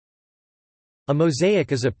A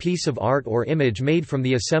mosaic is a piece of art or image made from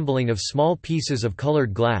the assembling of small pieces of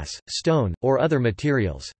colored glass, stone, or other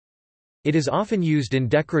materials. It is often used in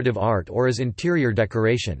decorative art or as interior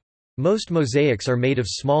decoration. Most mosaics are made of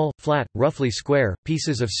small, flat, roughly square,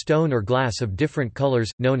 pieces of stone or glass of different colors,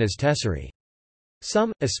 known as tesserae.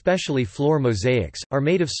 Some, especially floor mosaics, are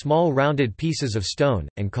made of small rounded pieces of stone,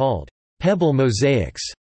 and called pebble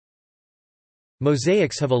mosaics.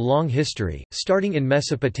 Mosaics have a long history, starting in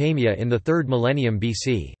Mesopotamia in the 3rd millennium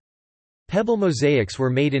BC. Pebble mosaics were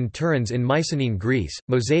made in Tiryns in Mycenaean Greece.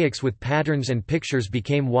 Mosaics with patterns and pictures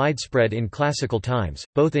became widespread in classical times,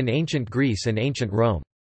 both in ancient Greece and ancient Rome.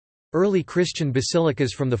 Early Christian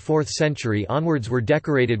basilicas from the 4th century onwards were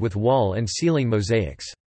decorated with wall and ceiling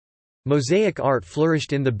mosaics. Mosaic art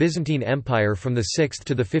flourished in the Byzantine Empire from the 6th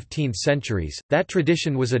to the 15th centuries. That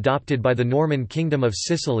tradition was adopted by the Norman Kingdom of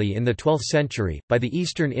Sicily in the 12th century, by the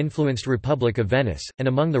Eastern-influenced Republic of Venice, and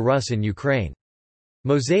among the Rus in Ukraine.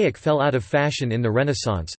 Mosaic fell out of fashion in the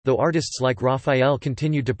Renaissance, though artists like Raphael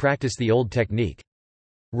continued to practice the old technique.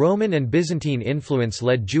 Roman and Byzantine influence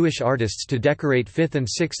led Jewish artists to decorate 5th and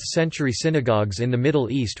 6th century synagogues in the Middle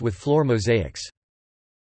East with floor mosaics.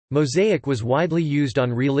 Mosaic was widely used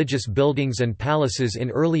on religious buildings and palaces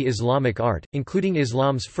in early Islamic art, including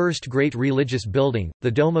Islam's first great religious building,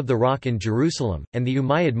 the Dome of the Rock in Jerusalem, and the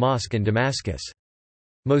Umayyad Mosque in Damascus.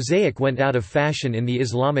 Mosaic went out of fashion in the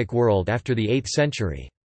Islamic world after the 8th century.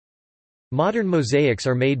 Modern mosaics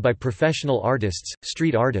are made by professional artists,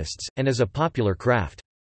 street artists, and as a popular craft.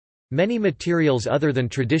 Many materials other than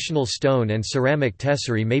traditional stone and ceramic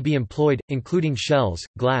tesserae may be employed, including shells,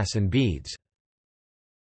 glass and beads.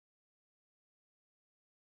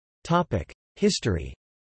 History.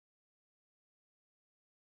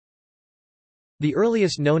 The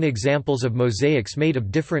earliest known examples of mosaics made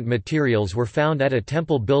of different materials were found at a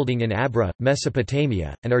temple building in Abra,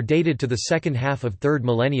 Mesopotamia, and are dated to the second half of 3rd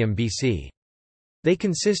millennium BC. They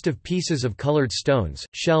consist of pieces of colored stones,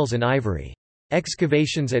 shells and ivory.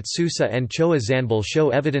 Excavations at Susa and Choa Zanbil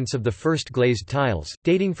show evidence of the first glazed tiles,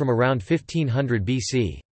 dating from around 1500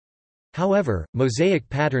 BC. However, mosaic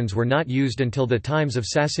patterns were not used until the times of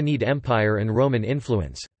Sassanid Empire and Roman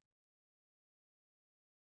influence.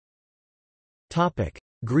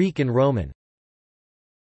 Greek and Roman.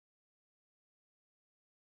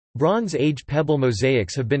 Bronze Age pebble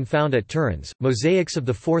mosaics have been found at Tiryns. Mosaics of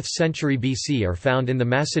the 4th century BC are found in the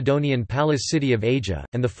Macedonian palace city of Agia,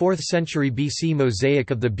 and the 4th century BC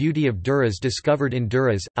mosaic of the Beauty of Duras discovered in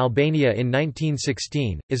Duras, Albania in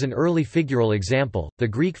 1916, is an early figural example. The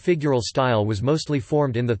Greek figural style was mostly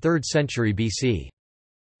formed in the 3rd century BC.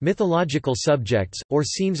 Mythological subjects, or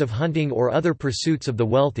scenes of hunting or other pursuits of the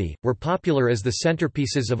wealthy, were popular as the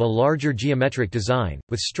centerpieces of a larger geometric design,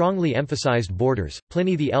 with strongly emphasized borders.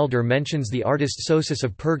 Pliny the Elder mentions the artist Sosus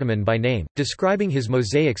of Pergamon by name, describing his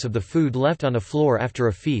mosaics of the food left on a floor after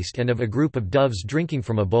a feast and of a group of doves drinking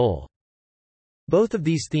from a bowl. Both of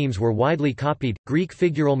these themes were widely copied. Greek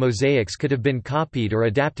figural mosaics could have been copied or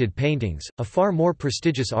adapted paintings, a far more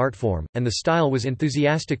prestigious art form, and the style was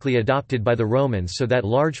enthusiastically adopted by the Romans so that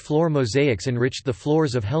large floor mosaics enriched the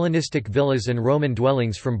floors of Hellenistic villas and Roman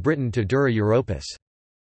dwellings from Britain to Dura Europus.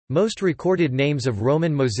 Most recorded names of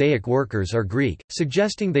Roman mosaic workers are Greek,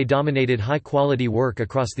 suggesting they dominated high-quality work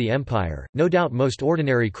across the empire. No doubt most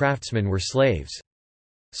ordinary craftsmen were slaves.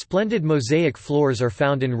 Splendid mosaic floors are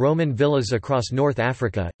found in Roman villas across North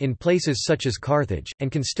Africa, in places such as Carthage, and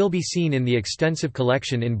can still be seen in the extensive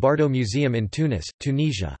collection in Bardo Museum in Tunis,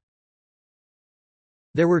 Tunisia.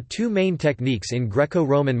 There were two main techniques in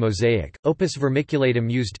Greco-Roman mosaic. Opus vermiculatum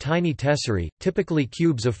used tiny tesserae, typically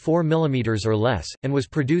cubes of 4 mm or less, and was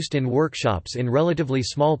produced in workshops in relatively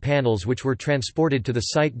small panels which were transported to the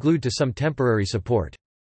site glued to some temporary support.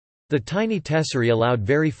 The tiny tesserae allowed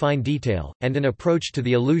very fine detail, and an approach to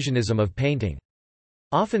the illusionism of painting.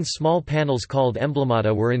 Often small panels called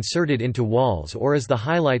emblemata were inserted into walls or as the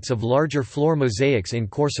highlights of larger floor mosaics in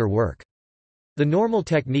coarser work. The normal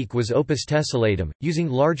technique was opus tessellatum, using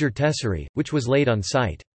larger tesserae, which was laid on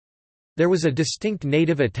site. There was a distinct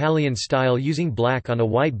native Italian style using black on a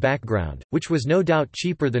white background, which was no doubt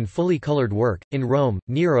cheaper than fully colored work. In Rome,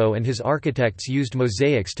 Nero and his architects used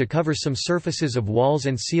mosaics to cover some surfaces of walls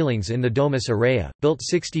and ceilings in the Domus Aurea, built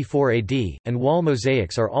 64 AD, and wall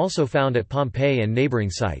mosaics are also found at Pompeii and neighboring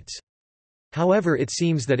sites. However, it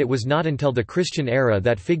seems that it was not until the Christian era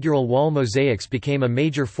that figural wall mosaics became a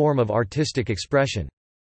major form of artistic expression.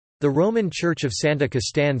 The Roman Church of Santa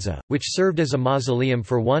Costanza, which served as a mausoleum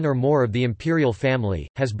for one or more of the imperial family,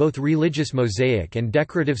 has both religious mosaic and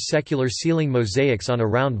decorative secular ceiling mosaics on a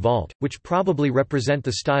round vault, which probably represent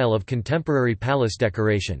the style of contemporary palace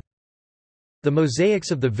decoration. The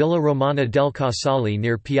mosaics of the Villa Romana del Casale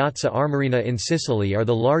near Piazza Armerina in Sicily are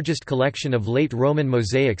the largest collection of late Roman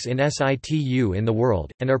mosaics in situ in the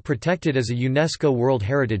world, and are protected as a UNESCO World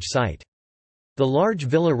Heritage Site. The large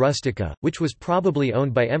Villa Rustica, which was probably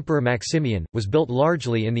owned by Emperor Maximian, was built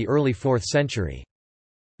largely in the early 4th century.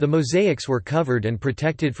 The mosaics were covered and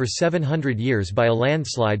protected for 700 years by a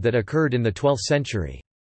landslide that occurred in the 12th century.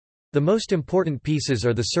 The most important pieces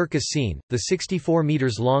are the circus scene, the 64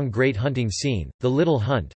 meters long Great Hunting Scene, the Little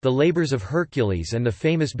Hunt, the Labors of Hercules and the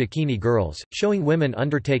famous Bikini Girls, showing women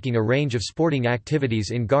undertaking a range of sporting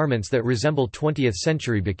activities in garments that resemble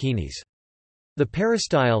 20th-century bikinis. The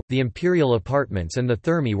peristyle, the imperial apartments and the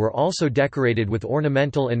thermae were also decorated with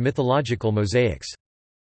ornamental and mythological mosaics.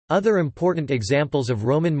 Other important examples of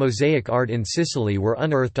Roman mosaic art in Sicily were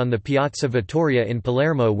unearthed on the Piazza Vittoria in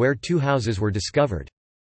Palermo, where 2 houses were discovered.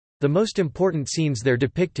 The most important scenes there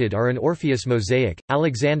depicted are an Orpheus mosaic,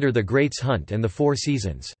 Alexander the Great's Hunt and the Four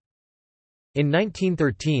Seasons. In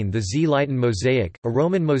 1913 the Zliten mosaic, a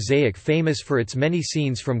Roman mosaic famous for its many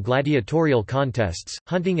scenes from gladiatorial contests,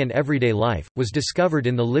 hunting and everyday life, was discovered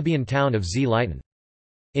in the Libyan town of Zliten.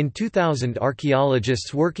 In 2000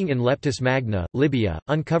 archaeologists working in Leptis Magna, Libya,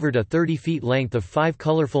 uncovered a 30 feet length of 5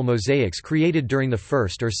 colorful mosaics created during the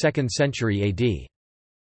 1st or 2nd century AD.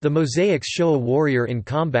 The mosaics show a warrior in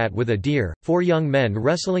combat with a deer, 4 young men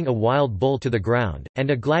wrestling a wild bull to the ground, and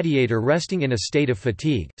a gladiator resting in a state of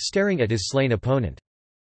fatigue, staring at his slain opponent.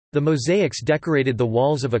 The mosaics decorated the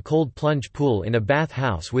walls of a cold plunge pool in a bath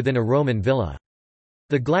house within a Roman villa.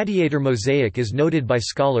 The gladiator mosaic is noted by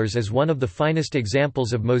scholars as one of the finest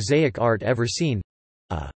examples of mosaic art ever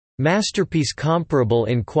seen—a masterpiece comparable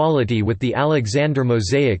in quality with the Alexander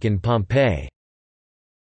mosaic in Pompeii.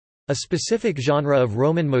 A specific genre of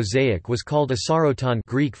Roman mosaic was called a saroton,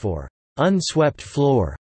 Greek for unswept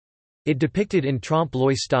floor. It depicted in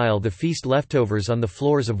trompe-l'oeil style the feast leftovers on the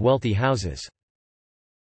floors of wealthy houses.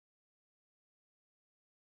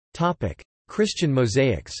 Topic: Christian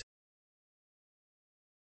mosaics.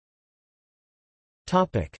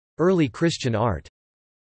 Topic: Early Christian art.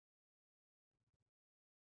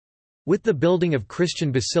 With the building of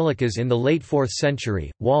Christian basilicas in the late 4th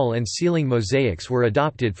century, wall and ceiling mosaics were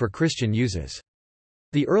adopted for Christian uses.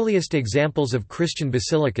 The earliest examples of Christian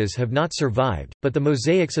basilicas have not survived, but the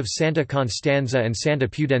mosaics of Santa Constanza and Santa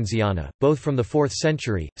Pudenziana, both from the 4th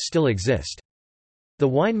century, still exist. The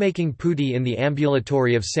winemaking putti in the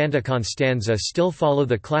ambulatory of Santa Constanza still follow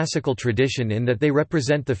the classical tradition in that they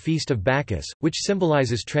represent the feast of Bacchus, which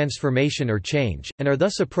symbolizes transformation or change, and are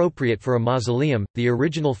thus appropriate for a mausoleum, the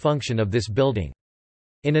original function of this building.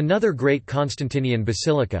 In another great Constantinian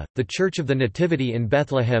basilica, the Church of the Nativity in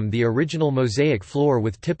Bethlehem, the original mosaic floor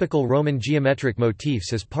with typical Roman geometric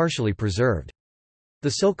motifs is partially preserved. The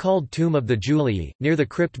so-called Tomb of the Julii, near the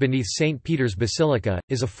crypt beneath St. Peter's Basilica,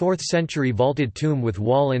 is a 4th-century vaulted tomb with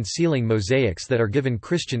wall and ceiling mosaics that are given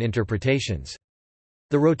Christian interpretations.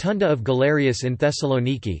 The Rotunda of Galerius in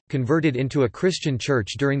Thessaloniki, converted into a Christian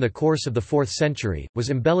church during the course of the 4th century, was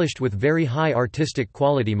embellished with very high artistic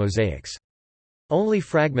quality mosaics. Only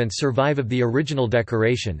fragments survive of the original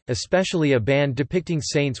decoration, especially a band depicting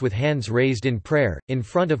saints with hands raised in prayer, in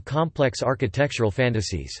front of complex architectural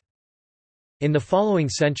fantasies. In the following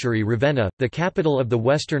century Ravenna, the capital of the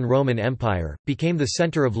Western Roman Empire, became the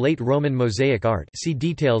center of late Roman mosaic art, see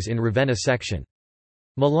details in Ravenna section.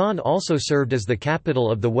 Milan also served as the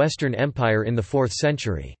capital of the Western Empire in the 4th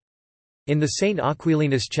century. In the St.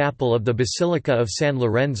 Aquilinus Chapel of the Basilica of San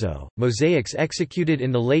Lorenzo, mosaics executed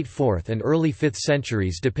in the late 4th and early 5th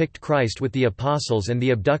centuries depict Christ with the apostles and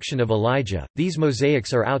the abduction of Elijah. These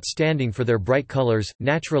mosaics are outstanding for their bright colors,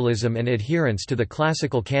 naturalism, and adherence to the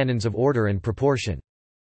classical canons of order and proportion.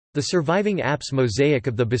 The surviving apse mosaic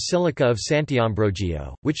of the Basilica of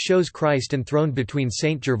Sant'Ambrogio, which shows Christ enthroned between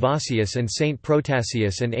Saint Gervasius and Saint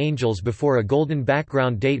Protasius and angels before a golden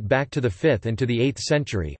background, date back to the 5th and to the 8th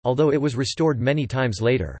century, although it was restored many times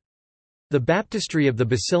later. The baptistry of the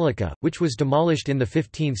basilica, which was demolished in the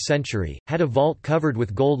 15th century, had a vault covered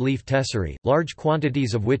with gold leaf tesserae, large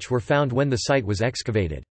quantities of which were found when the site was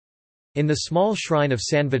excavated. In the small shrine of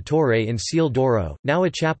San Vittore in Ciel d'Oro, now a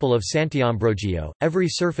chapel of Sant'Ambrogio, every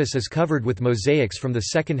surface is covered with mosaics from the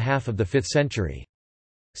second half of the 5th century.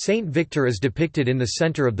 Saint Victor is depicted in the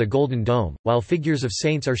center of the Golden Dome, while figures of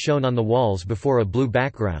saints are shown on the walls before a blue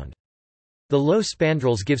background. The low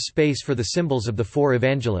spandrels give space for the symbols of the 4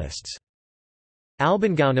 evangelists.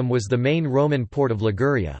 Albangaunum was the main Roman port of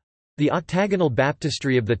Liguria. The octagonal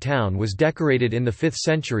baptistry of the town was decorated in the 5th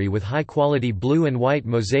century with high-quality blue and white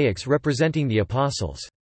mosaics representing the apostles.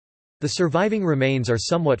 The surviving remains are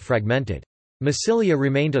somewhat fragmented. Massilia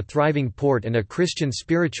remained a thriving port and a Christian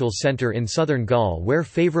spiritual centre in southern Gaul where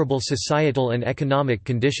favourable societal and economic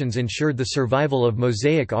conditions ensured the survival of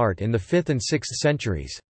Mosaic art in the 5th and 6th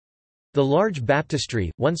centuries. The large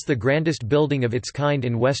baptistry, once the grandest building of its kind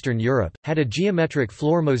in Western Europe, had a geometric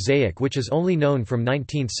floor mosaic which is only known from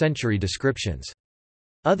 19th-century descriptions.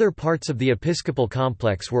 Other parts of the episcopal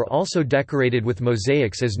complex were also decorated with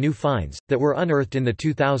mosaics as new finds, that were unearthed in the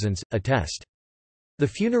 2000s, attest. The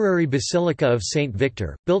funerary Basilica of St.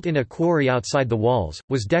 Victor, built in a quarry outside the walls,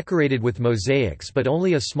 was decorated with mosaics but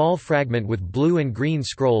only a small fragment with blue and green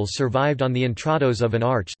scrolls survived on the entrados of an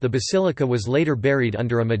arch. The basilica was later buried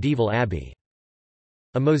under a medieval abbey.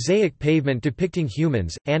 A mosaic pavement depicting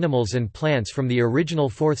humans, animals and plants from the original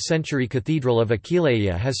 4th-century Cathedral of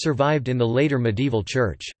Aquileia has survived in the later medieval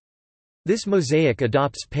church. This mosaic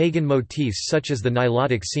adopts pagan motifs such as the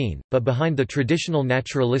Nilotic scene, but behind the traditional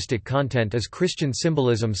naturalistic content is Christian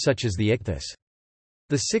symbolism such as the ichthys.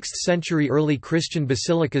 The 6th-century early Christian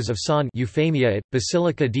basilicas of San Eufemia at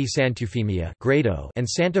Basilica di Sant'Eufemia Grado and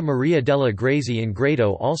Santa Maria della Grazie in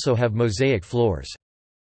Grado also have mosaic floors.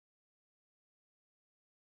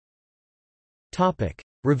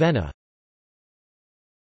 Ravenna.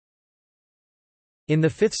 In the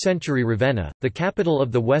 5th century Ravenna, the capital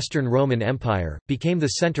of the Western Roman Empire, became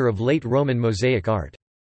the center of late Roman mosaic art.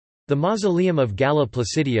 The mausoleum of Galla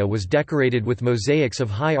Placidia was decorated with mosaics of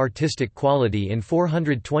high artistic quality in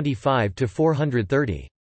 425 to 430.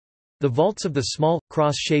 The vaults of the small,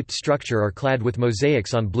 cross-shaped structure are clad with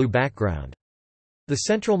mosaics on blue background. The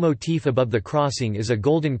central motif above the crossing is a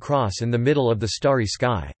golden cross in the middle of the starry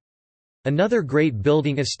sky. Another great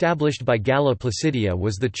building established by Galla Placidia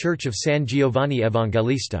was the Church of San Giovanni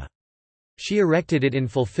Evangelista. She erected it in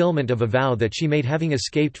fulfillment of a vow that she made having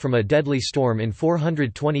escaped from a deadly storm in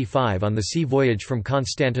 425 on the sea voyage from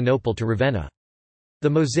Constantinople to Ravenna. The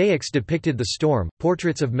mosaics depicted the storm,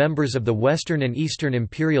 portraits of members of the Western and Eastern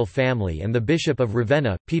imperial family and the Bishop of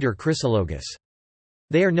Ravenna, Peter Chrysologus.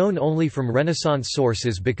 They are known only from Renaissance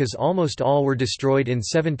sources because almost all were destroyed in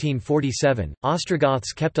 1747.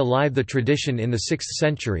 Ostrogoths kept alive the tradition in the 6th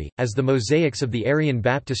century, as the mosaics of the Arian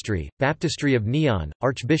baptistry, baptistry of Neon,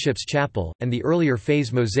 Archbishop's Chapel, and the earlier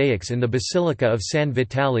phase mosaics in the Basilica of San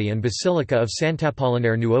Vitale and Basilica of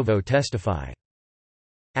Sant'Apollinare Nuovo testify.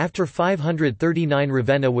 After 539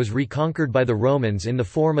 Ravenna was reconquered by the Romans in the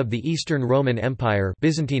form of the Eastern Roman Empire,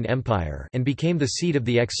 Byzantine Empire, and became the seat of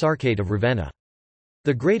the Exarchate of Ravenna.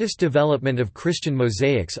 The greatest development of Christian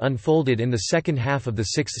mosaics unfolded in the second half of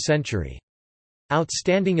the 6th century.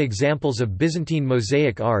 Outstanding examples of Byzantine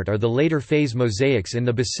mosaic art are the later phase mosaics in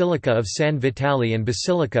the Basilica of San Vitale and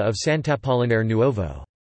Basilica of Sant'Apollinare Nuovo.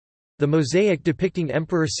 The mosaic depicting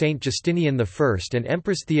Emperor Saint Justinian I and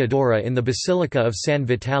Empress Theodora in the Basilica of San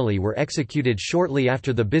Vitale were executed shortly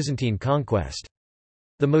after the Byzantine conquest.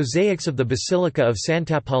 The mosaics of the Basilica of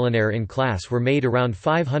Sant'Apollinare in class were made around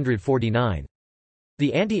 549.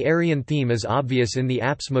 The anti-Arian theme is obvious in the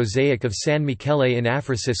apse mosaic of San Michele in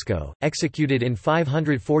Afracisco, executed in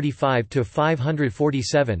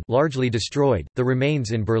 545–547, largely destroyed, the remains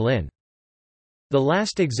in Berlin. The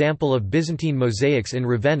last example of Byzantine mosaics in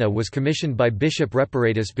Ravenna was commissioned by Bishop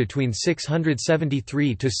Reparatus between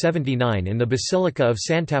 673–79 in the Basilica of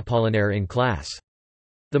Sant'Apollinare in class.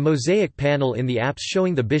 The mosaic panel in the apse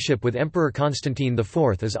showing the bishop with Emperor Constantine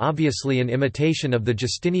IV is obviously an imitation of the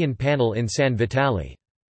Justinian panel in San Vitale.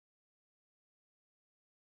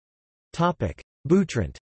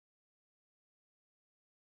 Butrint.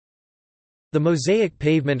 The mosaic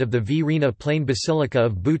pavement of the Virina Plain Basilica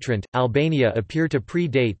of Butrint, Albania appear to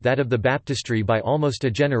predate that of the baptistry by almost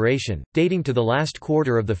a generation, dating to the last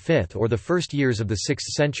quarter of the 5th or the first years of the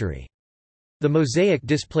 6th century. The mosaic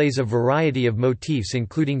displays a variety of motifs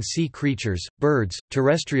including sea creatures, birds,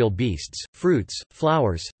 terrestrial beasts, fruits,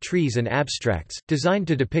 flowers, trees and abstracts, designed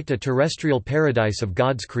to depict a terrestrial paradise of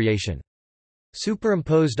God's creation.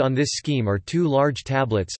 Superimposed on this scheme are two large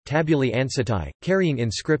tablets, tabulae ansatae, carrying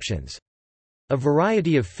inscriptions. A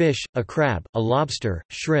variety of fish, a crab, a lobster,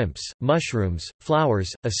 shrimps, mushrooms, flowers,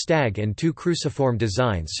 a stag and two cruciform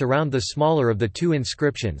designs surround the smaller of the two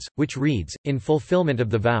inscriptions, which reads, in fulfillment of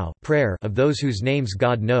the vow prayer of those whose names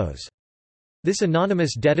God knows. This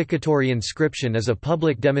anonymous dedicatory inscription is a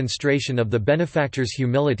public demonstration of the benefactor's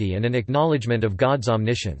humility and an acknowledgement of God's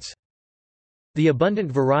omniscience. The abundant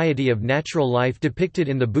variety of natural life depicted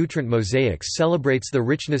in the Butrint mosaics celebrates the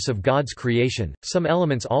richness of God's creation. Some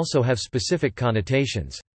elements also have specific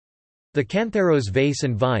connotations. The cantharos vase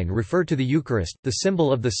and vine refer to the Eucharist, the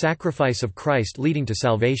symbol of the sacrifice of Christ leading to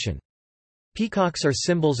salvation. Peacocks are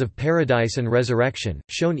symbols of paradise and resurrection,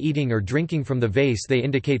 shown eating or drinking from the vase they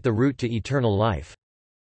indicate the route to eternal life.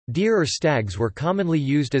 Deer or stags were commonly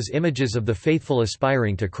used as images of the faithful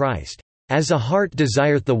aspiring to Christ. "As a hart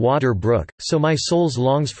desireth the water brook, so my soul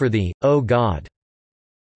longs for thee, O God."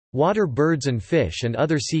 Water birds and fish and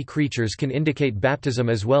other sea creatures can indicate baptism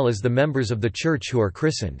as well as the members of the church who are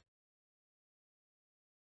christened.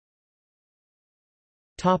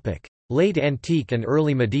 Late antique and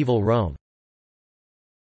early medieval Rome.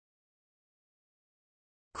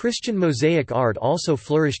 Christian mosaic art also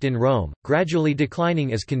flourished in Rome, gradually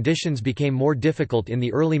declining as conditions became more difficult in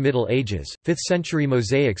the early Middle Ages. 5th-century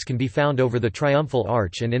mosaics can be found over the triumphal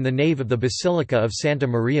arch and in the nave of the Basilica of Santa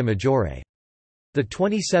Maria Maggiore. The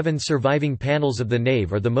 27 surviving panels of the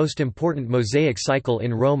nave are the most important mosaic cycle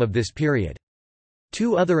in Rome of this period.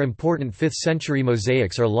 Two other important 5th-century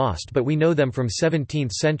mosaics are lost, but we know them from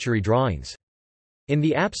 17th-century drawings. In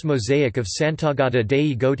the apse mosaic of Sant'Agata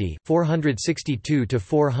dei Goti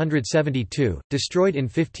 (462–472), destroyed in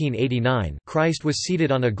 1589, Christ was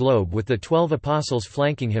seated on a globe with the 12 apostles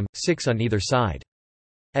flanking him, 6 on either side.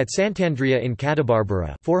 At Sant'Andrea in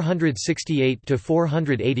Cadibarbera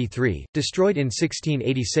 (468–483), destroyed in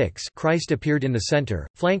 1686, Christ appeared in the center,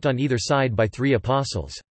 flanked on either side by 3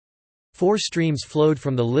 apostles. 4 streams flowed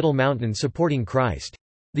from the little mountain supporting Christ.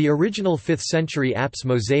 The original 5th-century apse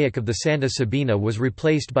mosaic of the Santa Sabina was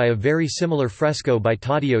replaced by a very similar fresco by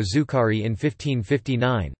Taddeo Zuccari in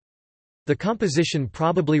 1559. The composition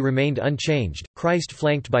probably remained unchanged, Christ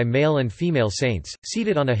flanked by male and female saints,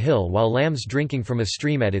 seated on a hill while lambs drinking from a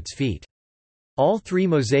stream at its feet. All 3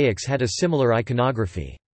 mosaics had a similar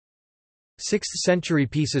iconography. 6th-century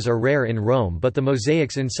pieces are rare in Rome, but the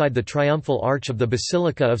mosaics inside the triumphal arch of the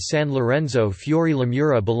Basilica of San Lorenzo Fuori le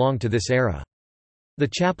Mura belong to this era. The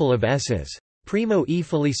chapel of S's. Primo e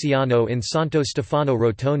Feliciano in Santo Stefano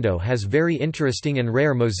Rotondo has very interesting and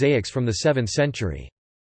rare mosaics from the 7th century.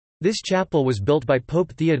 This chapel was built by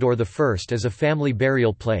Pope Theodore I as a family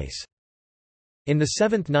burial place. In the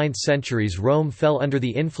 7th–9th centuries Rome fell under the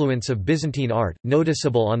influence of Byzantine art,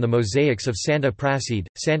 noticeable on the mosaics of Santa Prassede,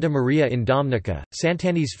 Santa Maria in Domnica,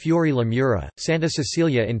 Sant'Anni's Fuori le Mura, Santa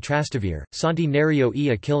Cecilia in Trastevere, Santi Nerio e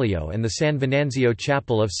Achilleo and the San Venanzio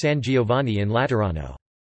Chapel of San Giovanni in Laterano.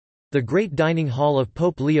 The great dining hall of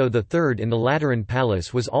Pope Leo III in the Lateran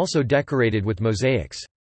Palace was also decorated with mosaics.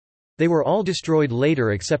 They were all destroyed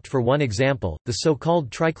later except for one example, the so-called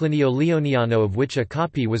Triclinio Leoniano, of which a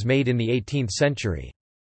copy was made in the 18th century.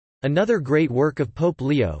 Another great work of Pope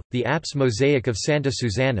Leo, the apse mosaic of Santa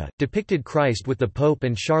Susanna, depicted Christ with the Pope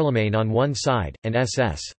and Charlemagne on one side, and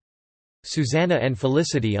SS. Susanna and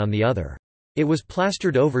Felicity on the other. It was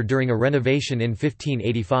plastered over during a renovation in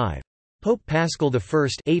 1585. Pope Paschal I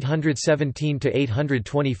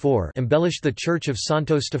 (817–824) embellished the church of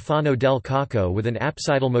Santo Stefano del Cacco with an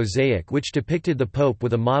apsidal mosaic which depicted the Pope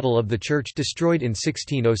with a model of the church destroyed in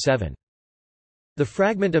 1607. The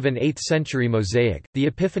fragment of an 8th-century mosaic, the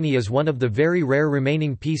Epiphany, is one of the very rare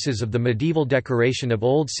remaining pieces of the medieval decoration of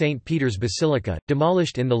Old St. Peter's Basilica,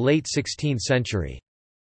 demolished in the late 16th century.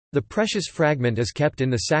 The precious fragment is kept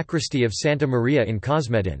in the sacristy of Santa Maria in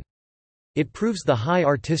Cosmedin. It proves the high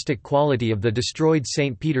artistic quality of the destroyed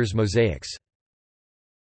St. Peter's mosaics.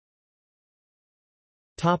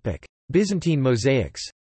 Byzantine mosaics.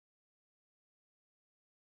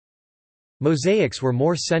 Mosaics were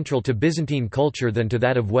more central to Byzantine culture than to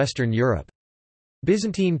that of Western Europe.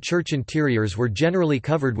 Byzantine church interiors were generally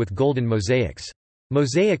covered with golden mosaics.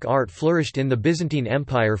 Mosaic art flourished in the Byzantine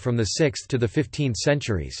Empire from the 6th to the 15th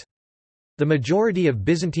centuries. The majority of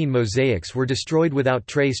Byzantine mosaics were destroyed without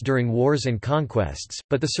trace during wars and conquests,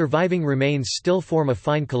 but the surviving remains still form a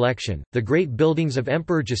fine collection. The great buildings of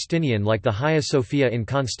Emperor Justinian, like the Hagia Sophia in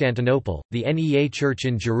Constantinople, the Nea Church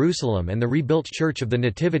in Jerusalem, and the rebuilt Church of the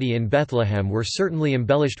Nativity in Bethlehem, were certainly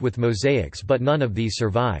embellished with mosaics, but none of these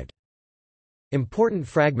survived. Important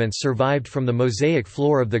fragments survived from the mosaic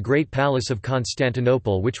floor of the Great Palace of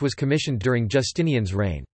Constantinople, which was commissioned during Justinian's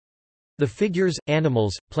reign. The figures,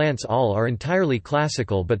 animals, plants all are entirely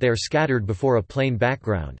classical, but they are scattered before a plain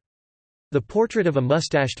background. The portrait of a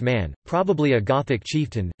mustached man, probably a Gothic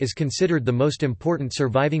chieftain, is considered the most important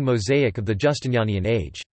surviving mosaic of the Justinianian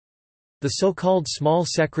age. The so-called small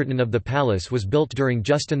secretan of the palace was built during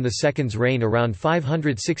Justin II's reign around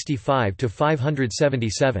 565 to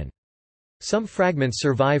 577. Some fragments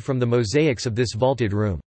survive from the mosaics of this vaulted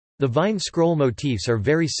room. The vine scroll motifs are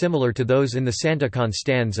very similar to those in the Santa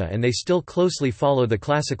Constanza, and they still closely follow the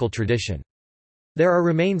classical tradition. There are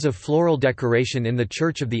remains of floral decoration in the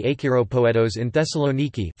Church of the Acheropoetos in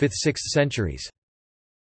Thessaloniki 5th–6th centuries.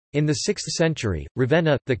 In the 6th century,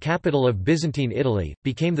 Ravenna, the capital of Byzantine Italy,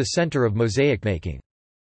 became the center of mosaic making.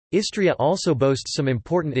 Istria also boasts some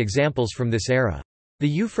important examples from this era.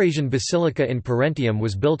 The Euphrasian Basilica in Parentium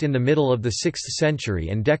was built in the middle of the 6th century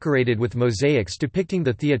and decorated with mosaics depicting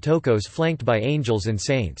the Theotokos flanked by angels and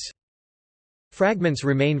saints. Fragments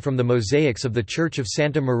remain from the mosaics of the Church of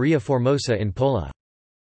Santa Maria Formosa in Pola.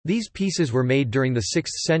 These pieces were made during the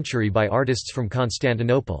 6th century by artists from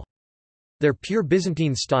Constantinople. Their pure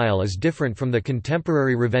Byzantine style is different from the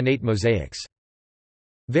contemporary Ravenate mosaics.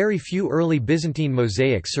 Very few early Byzantine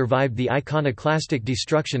mosaics survived the iconoclastic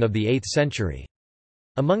destruction of the 8th century.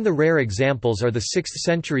 Among the rare examples are the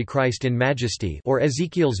 6th-century Christ in Majesty or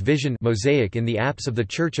Ezekiel's Vision mosaic in the apse of the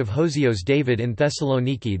Church of Hosios David in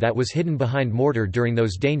Thessaloniki that was hidden behind mortar during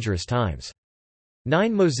those dangerous times.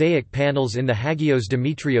 9 mosaic panels in the Hagios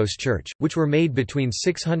Demetrios Church, which were made between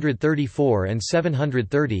 634 and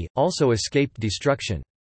 730, also escaped destruction.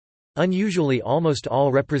 Unusually, almost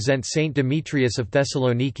all represent Saint Demetrius of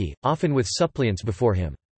Thessaloniki, often with suppliants before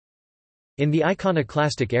him. In the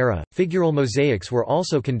iconoclastic era, figural mosaics were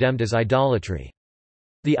also condemned as idolatry.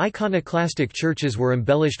 The iconoclastic churches were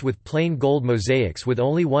embellished with plain gold mosaics with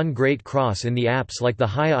only one great cross in the apse like the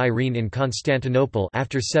Hagia Irene in Constantinople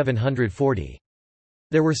after 740.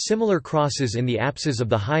 There were similar crosses in the apses of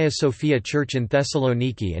the Hagia Sophia Church in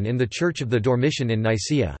Thessaloniki and in the Church of the Dormition in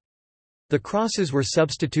Nicaea. The crosses were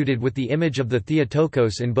substituted with the image of the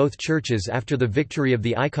Theotokos in both churches after the victory of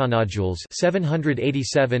the Iconodules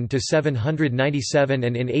 787 to 797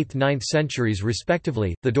 and in 8th–9th centuries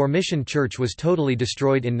respectively. The Dormition Church was totally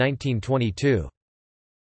destroyed in 1922.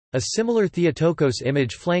 A similar Theotokos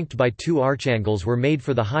image flanked by 2 archangels were made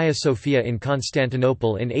for the Hagia Sophia in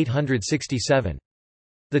Constantinople in 867.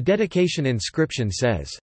 The dedication inscription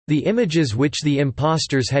says, "The images which the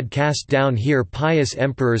impostors had cast down here pious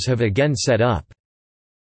emperors have again set up."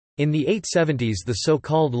 In the 870s the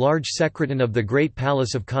so-called large secretan of the Great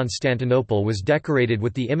Palace of Constantinople was decorated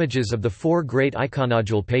with the images of the 4 great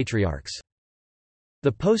iconodule patriarchs.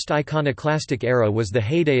 The post-iconoclastic era was the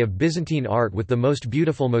heyday of Byzantine art with the most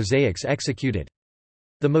beautiful mosaics executed.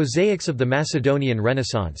 The mosaics of the Macedonian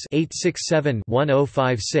Renaissance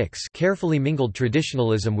 867–1056 carefully mingled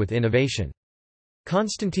traditionalism with innovation.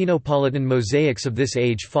 Constantinopolitan mosaics of this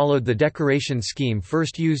age followed the decoration scheme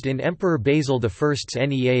first used in Emperor Basil I's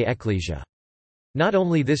Nea Ecclesia. Not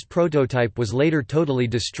only this prototype was later totally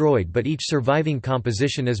destroyed, but each surviving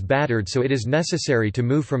composition is battered, so it is necessary to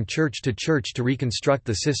move from church to church to reconstruct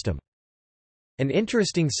the system. An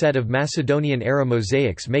interesting set of Macedonian-era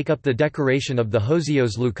mosaics make up the decoration of the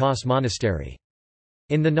Hosios Lukos Monastery.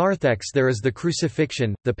 In the narthex there is the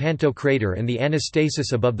Crucifixion, the Pantocrator and the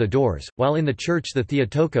Anastasis above the doors, while in the church the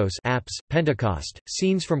Theotokos apse, Pentecost,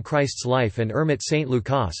 scenes from Christ's life and Ermit St.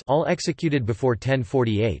 Lukos all executed before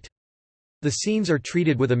 1048. The scenes are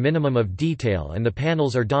treated with a minimum of detail and the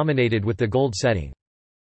panels are dominated with the gold setting.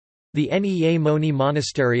 The Nea Moni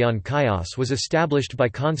Monastery on Chios was established by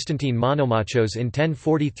Constantine Monomachos in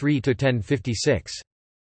 1043–1056.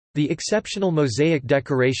 The exceptional mosaic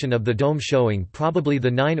decoration of the dome showing probably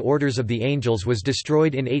the 9 orders of the angels was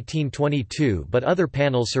destroyed in 1822, but other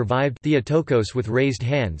panels survived: Theotokos with raised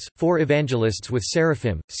hands, 4 evangelists with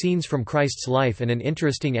seraphim, scenes from Christ's life and an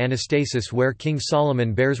interesting anastasis where King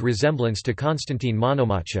Solomon bears resemblance to Constantine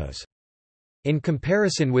Monomachos. In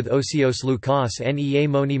comparison with Osios Lukos, Nea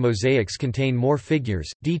Moni mosaics contain more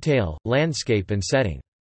figures, detail, landscape and setting.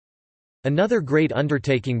 Another great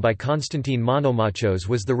undertaking by Constantine Monomachos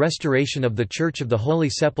was the restoration of the Church of the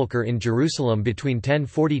Holy Sepulchre in Jerusalem between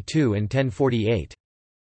 1042 and 1048.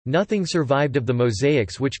 Nothing survived of the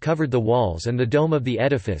mosaics which covered the walls and the dome of the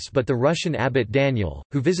edifice but the Russian abbot Daniel,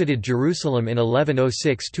 who visited Jerusalem in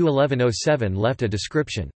 1106–1107, left a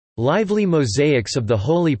description. "Lively mosaics of the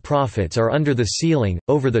holy prophets are under the ceiling,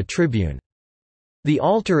 over the tribune. The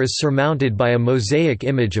altar is surmounted by a mosaic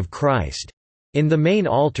image of Christ. In the main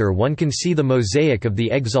altar one can see the mosaic of the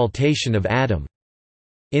exaltation of Adam.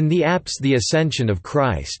 In the apse the Ascension of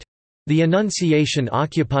Christ. The Annunciation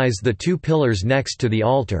occupies the 2 pillars next to the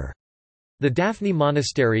altar." The Daphne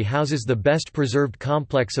Monastery houses the best preserved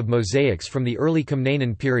complex of mosaics from the early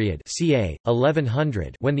Komnenan period ca.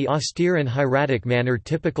 1100, when the austere and hieratic manner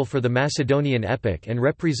typical for the Macedonian epoch and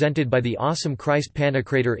represented by the awesome Christ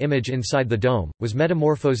Pantocrator image inside the dome, was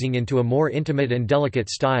metamorphosing into a more intimate and delicate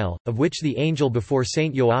style, of which the Angel before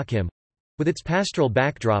Saint Joachim—with its pastoral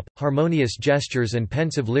backdrop, harmonious gestures and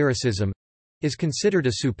pensive lyricism—is considered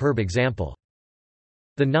a superb example.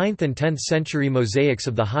 The 9th and 10th century mosaics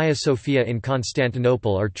of the Hagia Sophia in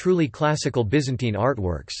Constantinople are truly classical Byzantine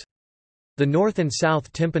artworks. The north and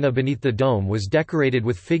south tympana beneath the dome was decorated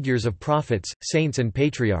with figures of prophets, saints and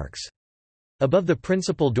patriarchs. Above the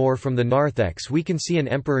principal door from the narthex we can see an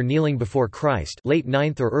emperor kneeling before Christ, late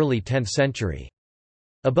 9th or early 10th century.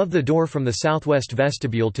 Above the door from the southwest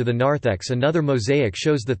vestibule to the narthex another mosaic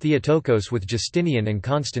shows the Theotokos with Justinian and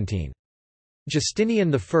Constantine.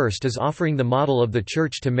 Justinian I is offering the model of the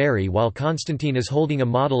church to Mary while Constantine is holding a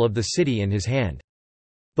model of the city in his hand.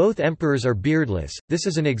 Both emperors are beardless. This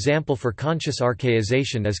is an example for conscious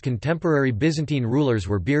archaization as contemporary Byzantine rulers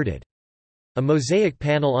were bearded. A mosaic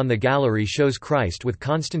panel on the gallery shows Christ with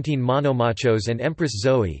Constantine Monomachos and Empress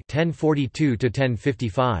Zoe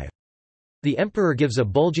 1042–1055. The emperor gives a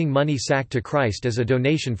bulging money sack to Christ as a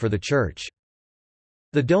donation for the church.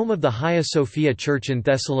 The dome of the Hagia Sophia Church in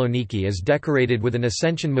Thessaloniki is decorated with an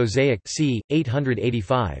Ascension mosaic c.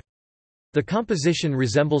 885. The composition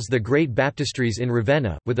resembles the great baptistries in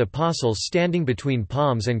Ravenna, with apostles standing between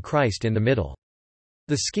palms and Christ in the middle.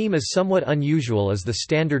 The scheme is somewhat unusual as the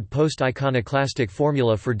standard post-iconoclastic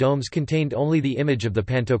formula for domes contained only the image of the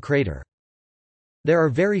Pantocrator. There are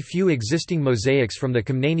very few existing mosaics from the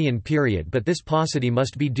Komnenian period, but this paucity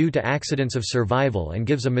must be due to accidents of survival and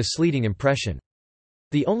gives a misleading impression.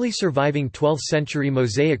 The only surviving 12th-century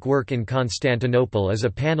mosaic work in Constantinople is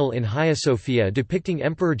a panel in Hagia Sophia depicting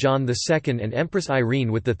Emperor John II and Empress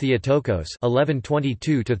Irene with the Theotokos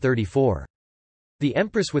 1122–34. The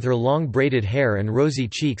Empress with her long braided hair and rosy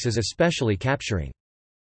cheeks is especially capturing.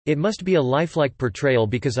 It must be a lifelike portrayal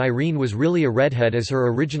because Irene was really a redhead as her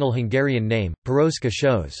original Hungarian name, Peroska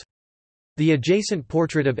shows. The adjacent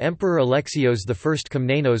portrait of Emperor Alexios I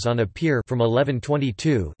Komnenos on a pier from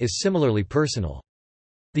 1122 is similarly personal.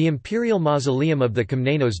 The imperial mausoleum of the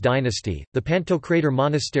Komnenos dynasty, the Pantocrator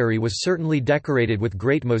monastery, was certainly decorated with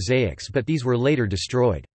great mosaics, but these were later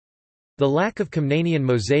destroyed. The lack of Komnenian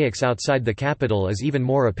mosaics outside the capital is even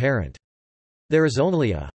more apparent. There is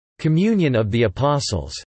only a communion of the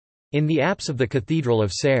apostles in the apse of the Cathedral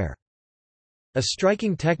of Serre. A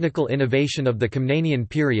striking technical innovation of the Komnenian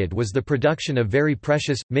period was the production of very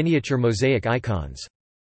precious, miniature mosaic icons.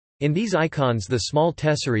 In these icons the small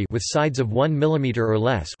tesserae with sides of 1 mm or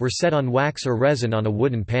less were set on wax or resin on a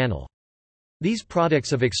wooden panel. These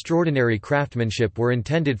products of extraordinary craftsmanship were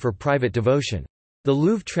intended for private devotion. The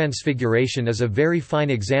Louvre Transfiguration is a very fine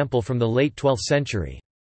example from the late 12th century.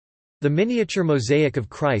 The miniature mosaic of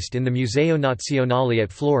Christ in the Museo Nazionale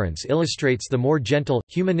at Florence illustrates the more gentle,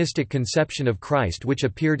 humanistic conception of Christ which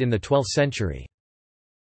appeared in the 12th century.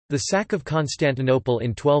 The sack of Constantinople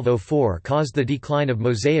in 1204 caused the decline of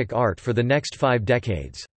mosaic art for the next 5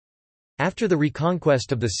 decades. After the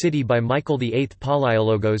reconquest of the city by Michael VIII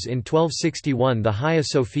Palaiologos in 1261, the Hagia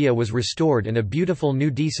Sophia was restored and a beautiful new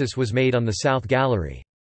desis was made on the south gallery.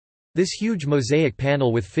 This huge mosaic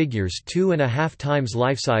panel with figures 2.5 times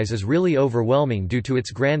life-size is really overwhelming due to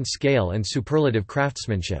its grand scale and superlative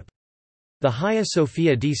craftsmanship. The Hagia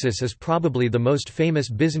Sophia desis is probably the most famous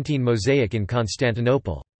Byzantine mosaic in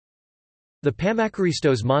Constantinople. The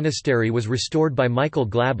Pamakaristos monastery was restored by Michael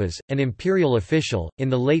Glabas, an imperial official, in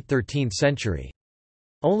the late 13th century.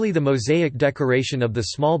 Only the mosaic decoration of the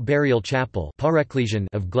small burial chapel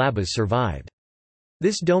of Glabas survived.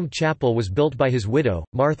 This domed chapel was built by his widow,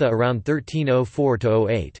 Martha, around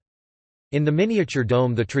 1304–08. In the miniature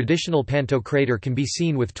dome the traditional Pantocrator can be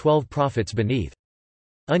seen with 12 prophets beneath.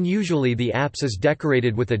 Unusually the apse is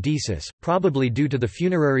decorated with a desis, probably due to the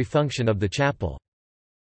funerary function of the chapel.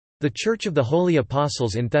 The Church of the Holy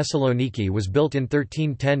Apostles in Thessaloniki was built in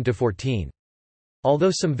 1310–14.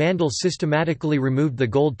 Although some vandals systematically removed the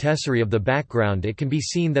gold tesserae of the background, it can be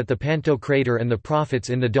seen that the Pantocrator and the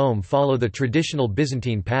prophets in the dome follow the traditional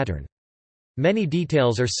Byzantine pattern. Many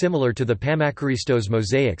details are similar to the Pamakaristos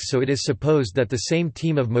mosaics, so it is supposed that the same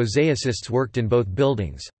team of mosaicists worked in both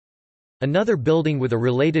buildings. Another building with a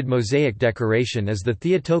related mosaic decoration is the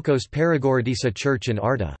Theotokos Paragoridisa Church in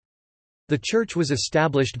Arta. The church was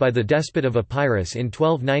established by the despot of Epirus in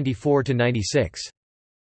 1294–96.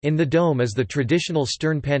 In the dome is the traditional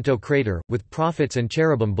stern Pantocrator, with prophets and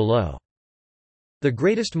cherubim below. The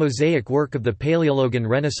greatest mosaic work of the Paleologan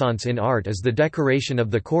Renaissance in art is the decoration of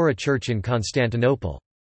the Chora Church in Constantinople.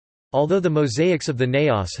 Although the mosaics of the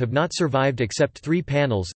Naos have not survived except 3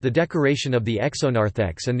 panels, the decoration of the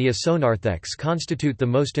exonarthex and the isonarthex constitute the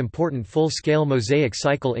most important full-scale mosaic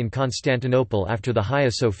cycle in Constantinople after the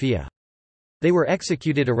Hagia Sophia. They were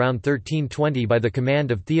executed around 1320 by the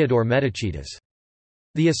command of Theodore Metachidas.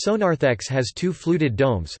 The isonarthex has 2 fluted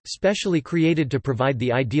domes, specially created to provide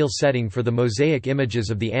the ideal setting for the mosaic images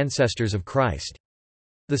of the ancestors of Christ.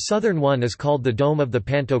 The southern one is called the Dome of the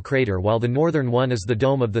Pantocrator while the northern one is the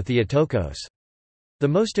Dome of the Theotokos. The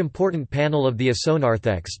most important panel of the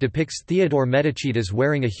isonarthex depicts Theodore Metachidas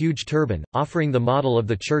wearing a huge turban, offering the model of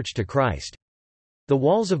the church to Christ. The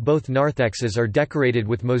walls of both narthexes are decorated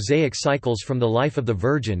with mosaic cycles from the life of the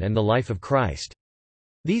Virgin and the life of Christ.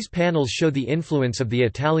 These panels show the influence of the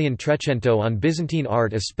Italian Trecento on Byzantine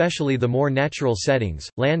art, especially the more natural settings,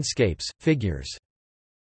 landscapes, figures.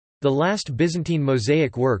 The last Byzantine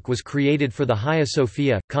mosaic work was created for the Hagia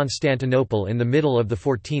Sophia, Constantinople in the middle of the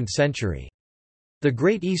 14th century. The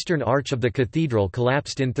great eastern arch of the cathedral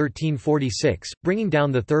collapsed in 1346, bringing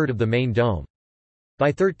down the third of the main dome. By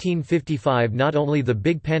 1355 not only the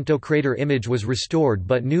big Pantocrator image was restored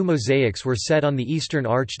but new mosaics were set on the eastern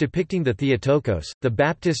arch depicting the Theotokos, the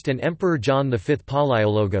Baptist and Emperor John V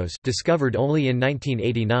Palaiologos, discovered only in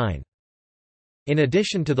 1989. In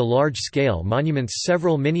addition to the large-scale monuments,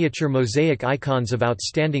 several miniature mosaic icons of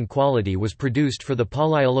outstanding quality was produced for the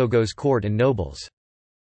Palaiologos court and nobles.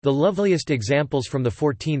 The loveliest examples from the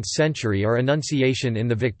 14th century are Annunciation in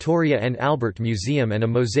the Victoria and Albert Museum and a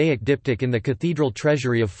mosaic diptych in the Cathedral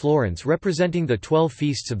Treasury of Florence representing the 12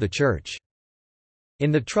 feasts of the Church.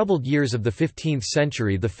 In the troubled years of the 15th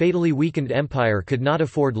century, the fatally weakened empire could not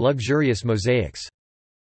afford luxurious mosaics.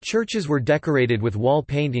 Churches were decorated with wall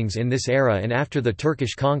paintings in this era and after the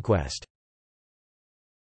Turkish conquest.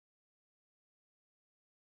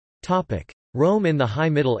 Rome in the High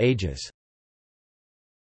Middle Ages.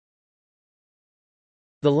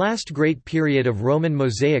 The last great period of Roman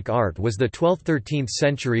mosaic art was the 12th–13th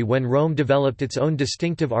century, when Rome developed its own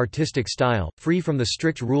distinctive artistic style, free from the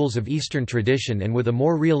strict rules of Eastern tradition and with a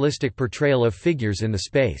more realistic portrayal of figures in the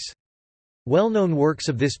space. Well-known works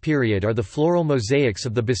of this period are the floral mosaics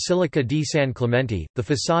of the Basilica di San Clemente, the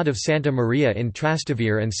facade of Santa Maria in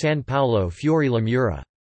Trastevere and San Paolo fuori le Mura.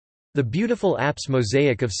 The beautiful apse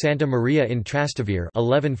mosaic of Santa Maria in Trastevere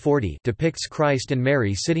 1140 depicts Christ and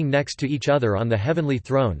Mary sitting next to each other on the heavenly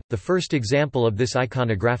throne, the first example of this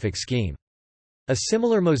iconographic scheme. A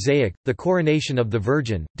similar mosaic, the Coronation of the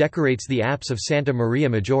Virgin, decorates the apse of Santa Maria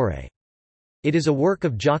Maggiore. It is a work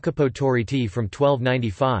of Jacopo Torriti from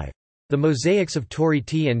 1295. The mosaics of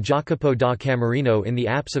Torriti and Jacopo da Camerino in the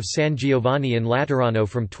apse of San Giovanni in Laterano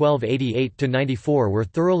from 1288–94 were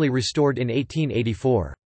thoroughly restored in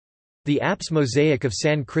 1884. The apse mosaic of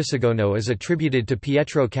San Crisogono is attributed to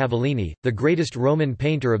Pietro Cavallini, the greatest Roman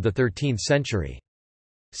painter of the 13th century.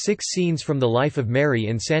 6 scenes from the life of Mary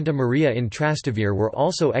in Santa Maria in Trastevere were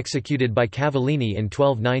also executed by Cavallini in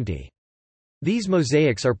 1290. These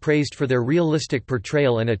mosaics are praised for their realistic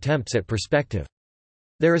portrayal and attempts at perspective.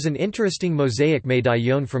 There is an interesting mosaic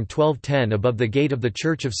medaillon from 1210 above the gate of the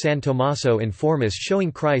Church of San Tommaso in Formis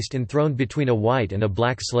showing Christ enthroned between a white and a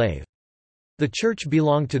black slave. The church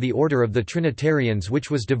belonged to the order of the Trinitarians,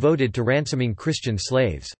 which was devoted to ransoming Christian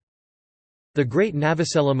slaves. The Great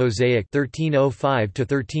Navicella mosaic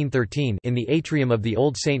 1305–1313 in the atrium of the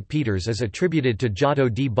Old St. Peter's is attributed to Giotto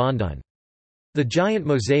di Bondone. The giant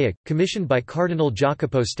mosaic, commissioned by Cardinal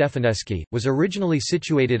Jacopo Stefaneschi, was originally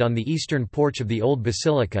situated on the eastern porch of the old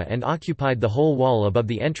basilica and occupied the whole wall above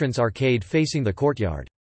the entrance arcade facing the courtyard.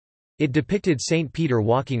 It depicted St. Peter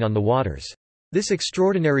walking on the waters. This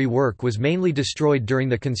extraordinary work was mainly destroyed during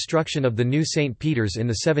the construction of the new St. Peter's in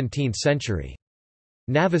the 17th century.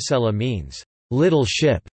 Navicella means, "little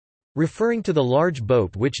ship", referring to the large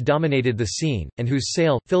boat which dominated the scene, and whose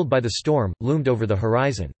sail, filled by the storm, loomed over the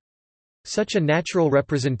horizon. Such a natural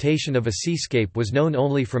representation of a seascape was known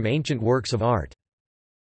only from ancient works of art.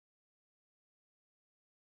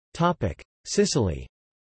 Sicily.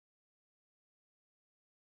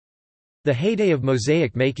 The heyday of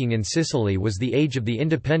mosaic making in Sicily was the age of the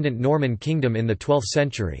independent Norman kingdom in the 12th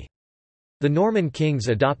century. The Norman kings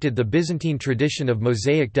adopted the Byzantine tradition of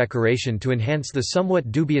mosaic decoration to enhance the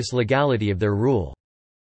somewhat dubious legality of their rule.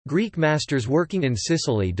 Greek masters working in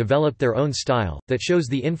Sicily developed their own style, that shows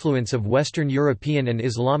the influence of Western European and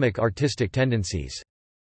Islamic artistic tendencies.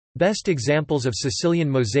 Best examples of Sicilian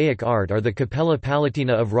mosaic art are the Cappella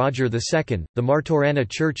Palatina of Roger II, the Martorana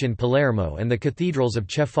Church in Palermo and the cathedrals of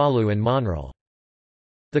Cefalù and Monreale.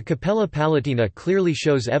 The Cappella Palatina clearly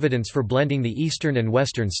shows evidence for blending the Eastern and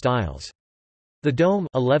Western styles. The dome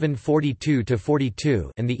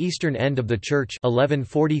 1142–42 and the eastern end of the church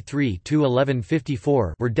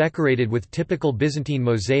 1143–1154 were decorated with typical Byzantine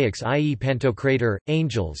mosaics, i.e. Pantocrator,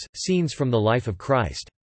 angels, scenes from the life of Christ.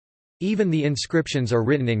 Even the inscriptions are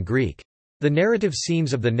written in Greek. The narrative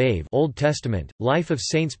scenes of the nave Old Testament, life of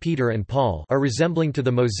Saints Peter and Paul are resembling to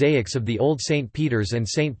the mosaics of the Old St. Peter's and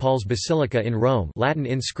St. Paul's Basilica in Rome Latin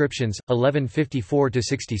inscriptions,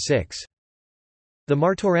 1154–66. The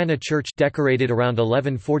Martorana Church, decorated around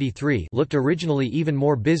 1143, looked originally even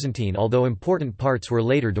more Byzantine, although important parts were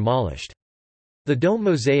later demolished. The dome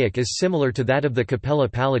mosaic is similar to that of the Cappella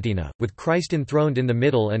Palatina, with Christ enthroned in the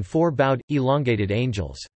middle and 4 bowed, elongated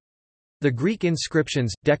angels. The Greek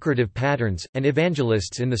inscriptions, decorative patterns, and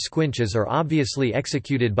evangelists in the squinches are obviously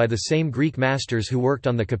executed by the same Greek masters who worked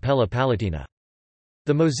on the Capella Palatina.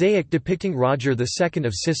 The mosaic depicting Roger II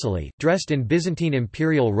of Sicily, dressed in Byzantine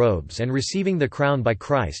imperial robes and receiving the crown by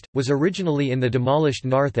Christ, was originally in the demolished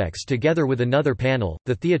narthex together with another panel,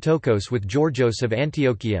 the Theotokos with Georgios of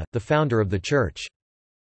Antiochia, the founder of the church.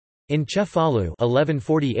 In Cefalu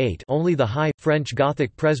 1148 only the high, French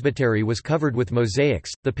Gothic presbytery was covered with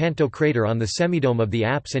mosaics, the Pantocrator on the semidome of the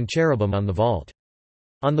apse and cherubim on the vault.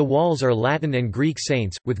 On the walls are Latin and Greek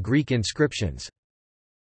saints, with Greek inscriptions.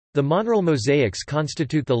 The Monreale mosaics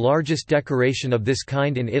constitute the largest decoration of this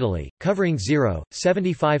kind in Italy, covering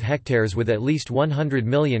 0.75 hectares with at least 100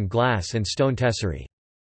 million glass and stone tesserae.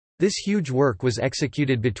 This huge work was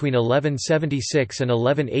executed between 1176 and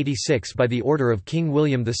 1186 by the order of King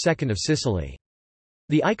William II of Sicily.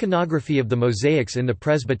 The iconography of the mosaics in the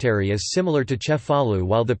presbytery is similar to Cefalu,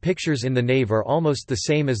 while the pictures in the nave are almost the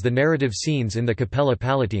same as the narrative scenes in the Capella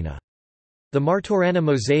Palatina. The Martorana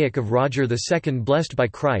mosaic of Roger II blessed by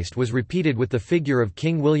Christ was repeated with the figure of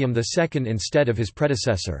King William II instead of his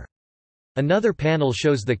predecessor. Another panel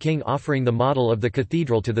shows the king offering the model of the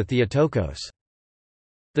cathedral to the Theotokos.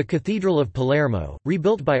 The Cathedral of Palermo,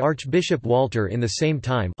 rebuilt by Archbishop Walter in the same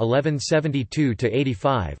time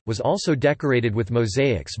 1172–85, was also decorated with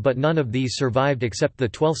mosaics, but none of these survived except the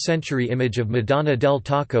 12th-century image of Madonna del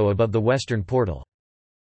Tocco above the western portal.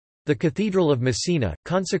 The Cathedral of Messina,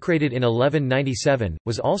 consecrated in 1197,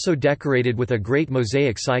 was also decorated with a great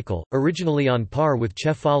mosaic cycle, originally on par with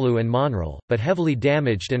Cefalu and Monreale, but heavily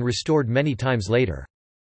damaged and restored many times later.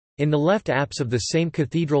 In the left apse of the same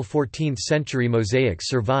cathedral 14th-century mosaics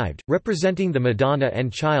survived, representing the Madonna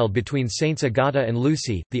and Child between Saints Agata and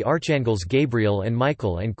Lucy, the archangels Gabriel and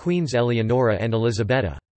Michael and Queens Eleonora and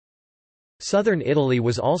Elisabetta. Southern Italy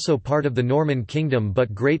was also part of the Norman kingdom,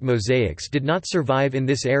 but great mosaics did not survive in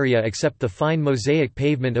this area except the fine mosaic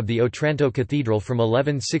pavement of the Otranto Cathedral from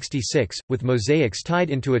 1166, with mosaics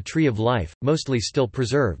tied into a tree of life, mostly still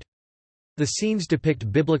preserved. The scenes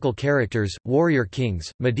depict biblical characters, warrior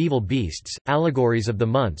kings, medieval beasts, allegories of the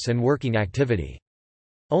months and working activity.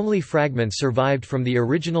 Only fragments survived from the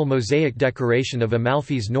original mosaic decoration of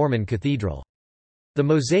Amalfi's Norman cathedral. The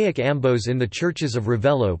mosaic ambos in the churches of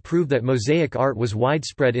Ravello prove that mosaic art was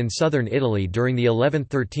widespread in southern Italy during the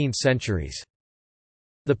 11th–13th centuries.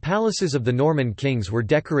 The palaces of the Norman kings were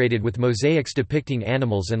decorated with mosaics depicting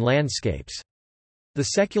animals and landscapes. The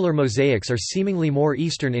secular mosaics are seemingly more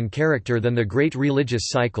Eastern in character than the great religious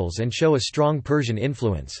cycles and show a strong Persian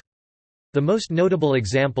influence. The most notable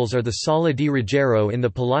examples are the Sala di Ruggiero in the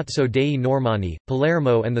Palazzo dei Normanni,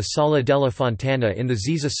 Palermo, and the Sala della Fontana in the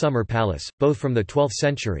Ziza Summer Palace, both from the 12th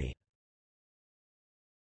century.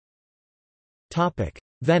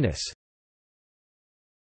 Venice.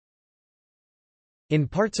 In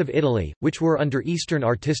parts of Italy, which were under Eastern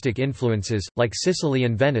artistic influences, like Sicily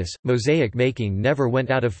and Venice, mosaic making never went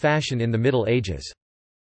out of fashion in the Middle Ages.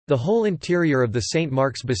 The whole interior of the St.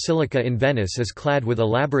 Mark's Basilica in Venice is clad with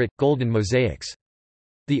elaborate, golden mosaics.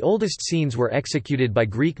 The oldest scenes were executed by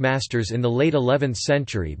Greek masters in the late 11th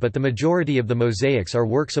century, but the majority of the mosaics are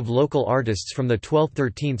works of local artists from the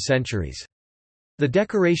 12th–13th centuries. The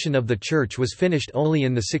decoration of the church was finished only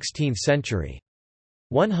in the 16th century.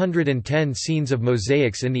 110 scenes of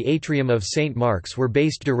mosaics in the atrium of St. Mark's were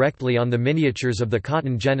based directly on the miniatures of the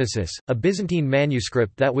Cotton Genesis, a Byzantine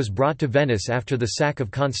manuscript that was brought to Venice after the sack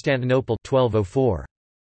of Constantinople 1204.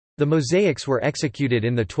 The mosaics were executed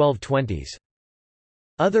in the 1220s.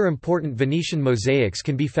 Other important Venetian mosaics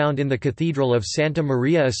can be found in the Cathedral of Santa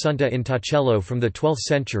Maria Assunta in Tacello from the 12th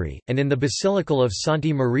century, and in the Basilical of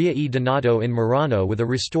Santi Maria e Donato in Murano with a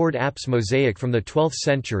restored apse mosaic from the 12th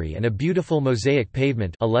century and a beautiful mosaic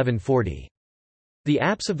pavement 1140. The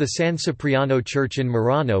apse of the San Cipriano Church in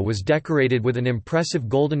Murano was decorated with an impressive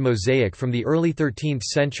golden mosaic from the early 13th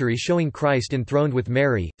century showing Christ enthroned with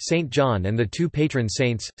Mary, St. John and the two patron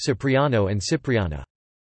saints, Cipriano and Cipriana.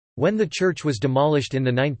 When the church was demolished in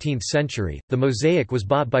the 19th century, the mosaic was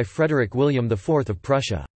bought by Frederick William IV of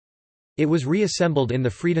Prussia. It was reassembled in the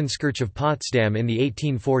Friedenskirche of Potsdam in the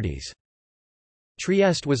 1840s.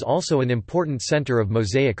 Trieste was also an important center of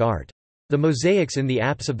mosaic art. The mosaics in the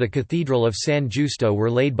apse of the Cathedral of San Giusto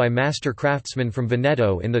were laid by master craftsmen from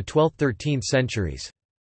Veneto in the 12th–13th centuries.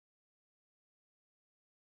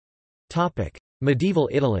 Medieval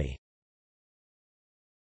Italy.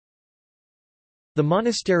 The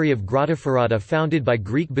monastery of Grottaferrata, founded by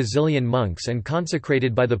Greek Basilian monks and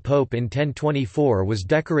consecrated by the Pope in 1024, was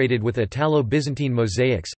decorated with Italo-Byzantine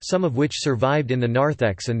mosaics, some of which survived in the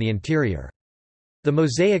narthex and the interior. The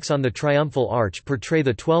mosaics on the triumphal arch portray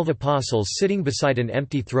the 12 apostles sitting beside an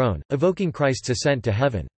empty throne, evoking Christ's ascent to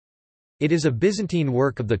heaven. It is a Byzantine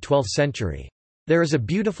work of the 12th century. There is a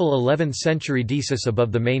beautiful 11th-century decis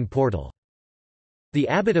above the main portal. The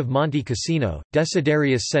abbot of Monte Cassino,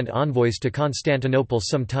 Desiderius, sent envoys to Constantinople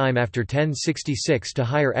some time after 1066 to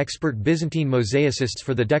hire expert Byzantine mosaicists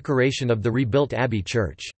for the decoration of the rebuilt abbey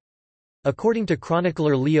church. According to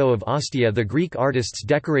chronicler Leo of Ostia, the Greek artists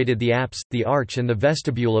decorated the apse, the arch and the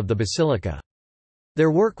vestibule of the basilica.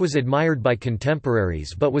 Their work was admired by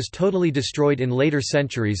contemporaries but was totally destroyed in later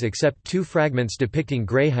centuries except two fragments depicting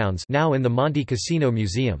greyhounds now in the Monte Cassino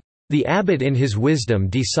Museum. The abbot in his wisdom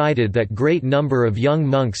decided that great number of young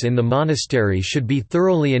monks in the monastery should be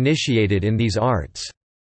thoroughly initiated in these arts,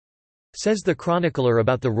 says the chronicler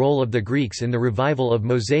about the role of the Greeks in the revival of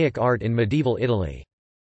mosaic art in medieval Italy.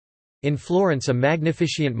 In Florence, a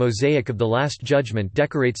magnificent mosaic of the Last Judgment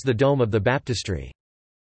decorates the dome of the baptistry.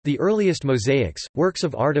 The earliest mosaics, works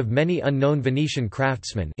of art of many unknown Venetian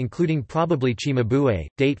craftsmen including probably Cimabue,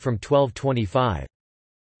 date from 1225.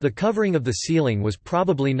 The covering of the ceiling was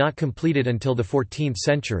probably not completed until the 14th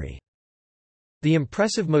century. The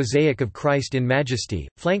impressive mosaic of Christ in Majesty,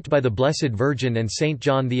 flanked by the Blessed Virgin and Saint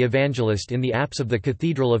John the Evangelist in the apse of the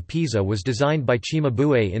Cathedral of Pisa, was designed by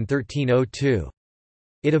Cimabue in 1302.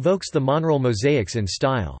 It evokes the Monreale mosaics in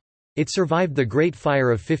style. It survived the Great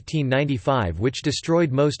Fire of 1595, which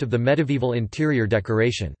destroyed most of the medieval interior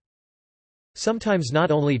decoration. Sometimes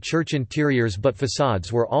not only church interiors but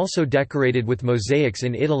facades were also decorated with mosaics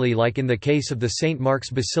in Italy, like in the case of the St.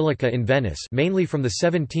 Mark's Basilica in Venice, mainly from the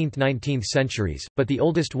 17th–19th centuries, but the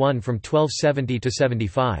oldest one from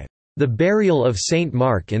 1270–75. The burial of St.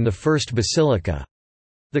 Mark in the First Basilica.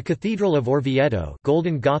 The Cathedral of Orvieto,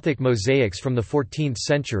 Golden Gothic mosaics from the 14th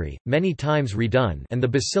century, many times redone, and the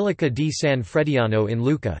Basilica di San Frediano in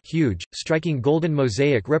Lucca, huge, striking golden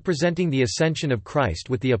mosaic representing the Ascension of Christ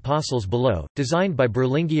with the Apostles below, designed by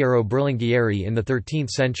Berlinguiero Berlinguieri in the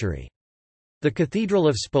 13th century. The Cathedral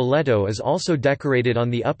of Spoleto is also decorated on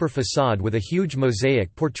the upper façade with a huge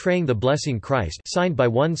mosaic portraying the Blessing Christ, signed by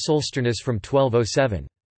one Solsternus from 1207.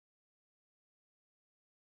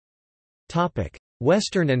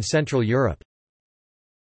 Western and Central Europe.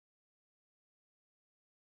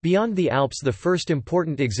 Beyond the Alps, the first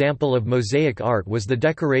important example of mosaic art was the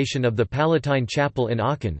decoration of the Palatine Chapel in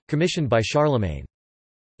Aachen, commissioned by Charlemagne.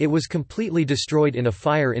 It was completely destroyed in a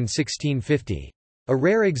fire in 1650. A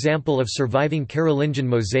rare example of surviving Carolingian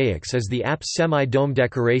mosaics is the apse semi-dome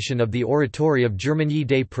decoration of the Oratory of Germanie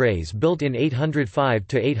des Prés, built in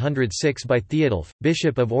 805–806 by Theodulf,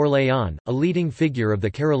 Bishop of Orléans, a leading figure of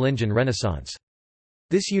the Carolingian Renaissance.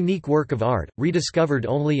 This unique work of art, rediscovered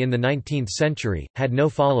only in the 19th century, had no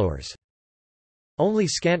followers. Only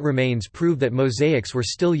scant remains prove that mosaics were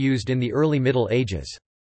still used in the early Middle Ages.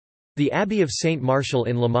 The Abbey of Saint Martial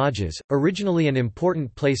in Limoges, originally an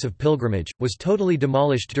important place of pilgrimage, was totally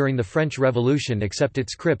demolished during the French Revolution except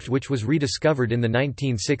its crypt, which was rediscovered in the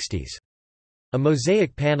 1960s. A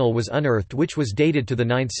mosaic panel was unearthed which was dated to the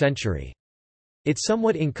 9th century. It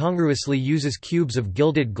somewhat incongruously uses cubes of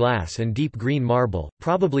gilded glass and deep green marble,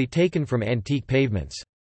 probably taken from antique pavements.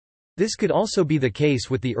 This could also be the case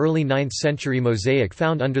with the early 9th-century mosaic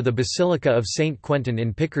found under the Basilica of Saint Quentin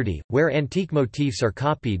in Picardy, where antique motifs are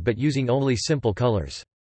copied but using only simple colors.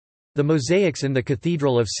 The mosaics in the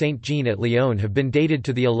Cathedral of Saint Jean at Lyon have been dated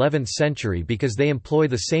to the 11th century because they employ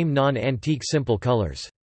the same non-antique simple colors.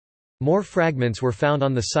 More fragments were found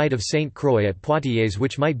on the site of Saint Croix at Poitiers,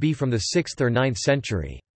 which might be from the 6th or 9th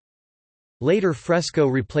century. Later fresco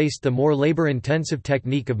replaced the more labor-intensive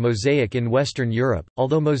technique of mosaic in Western Europe,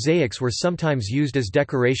 although mosaics were sometimes used as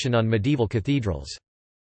decoration on medieval cathedrals.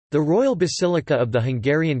 The Royal Basilica of the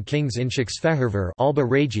Hungarian kings in Székesfehérvár, Alba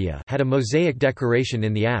Regia, had a mosaic decoration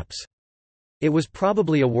in the apse. It was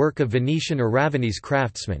probably a work of Venetian or Ravenese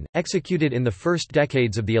craftsmen, executed in the first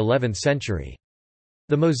decades of the 11th century.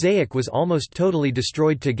 The mosaic was almost totally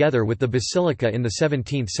destroyed together with the basilica in the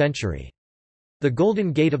 17th century. The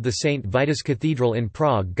Golden Gate of the St. Vitus Cathedral in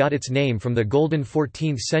Prague got its name from the golden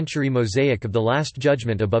 14th-century mosaic of the Last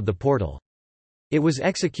Judgment above the portal. It was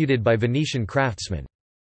executed by Venetian craftsmen.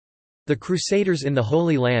 The Crusaders in the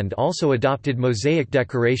Holy Land also adopted mosaic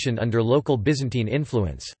decoration under local Byzantine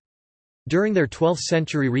influence. During their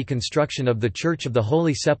 12th-century reconstruction of the Church of the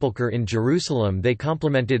Holy Sepulchre in Jerusalem, they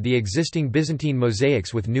complemented the existing Byzantine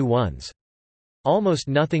mosaics with new ones. Almost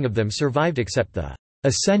nothing of them survived except the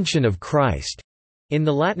Ascension of Christ in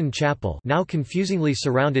the Latin chapel, now confusingly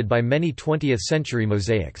surrounded by many 20th-century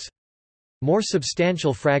mosaics. More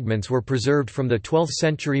substantial fragments were preserved from the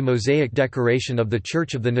 12th-century mosaic decoration of the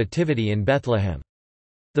Church of the Nativity in Bethlehem.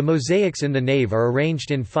 The mosaics in the nave are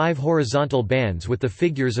arranged in 5 horizontal bands with the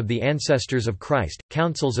figures of the ancestors of Christ,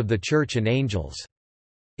 councils of the Church and angels.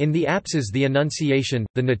 In the apses the Annunciation,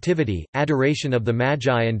 the Nativity, Adoration of the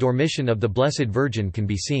Magi and Dormition of the Blessed Virgin can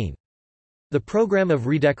be seen. The program of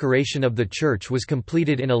redecoration of the church was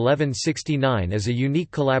completed in 1169 as a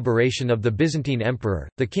unique collaboration of the Byzantine Emperor,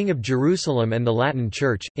 the King of Jerusalem, and the Latin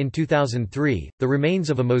Church. In 2003, the remains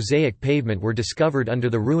of a mosaic pavement were discovered under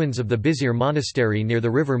the ruins of the Bizir Monastery near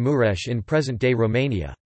the river Mureș in present-day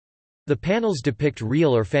Romania. The panels depict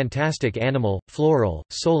real or fantastic animal, floral,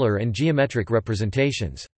 solar, and geometric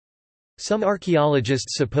representations. Some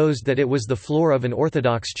archaeologists supposed that it was the floor of an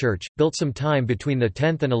Orthodox church, built some time between the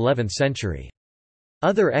 10th and 11th century.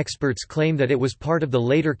 Other experts claim that it was part of the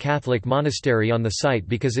later Catholic monastery on the site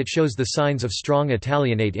because it shows the signs of strong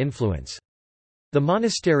Italianate influence. The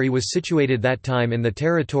monastery was situated that time in the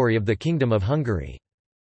territory of the Kingdom of Hungary.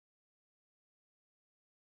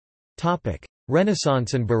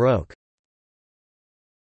 Renaissance and Baroque.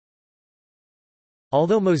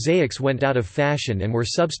 Although mosaics went out of fashion and were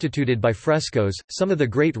substituted by frescoes, some of the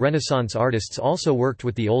great Renaissance artists also worked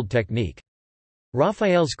with the old technique.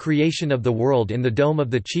 Raphael's creation of the world in the dome of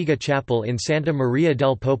the Chiga Chapel in Santa Maria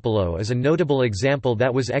del Popolo is a notable example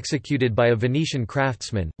that was executed by a Venetian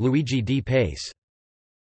craftsman, Luigi di Pace.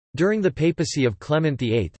 During the papacy of Clement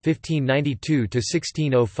VIII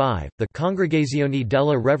 (1592–1605), the Congregazione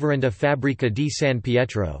della Reverenda Fabbrica di San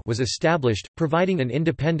Pietro was established, providing an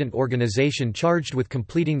independent organization charged with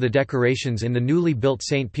completing the decorations in the newly built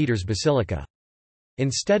St. Peter's Basilica.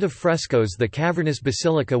 Instead of frescoes, the cavernous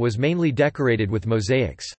basilica was mainly decorated with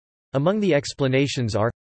mosaics. Among the explanations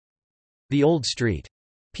are: the Old St.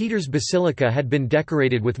 Peter's Basilica had been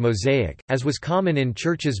decorated with mosaic, as was common in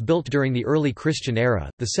churches built during the early Christian era.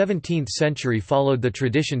 The 17th century followed the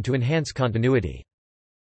tradition to enhance continuity.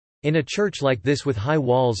 In a church like this with high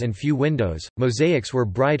walls and few windows, mosaics were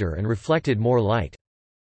brighter and reflected more light.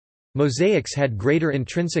 Mosaics had greater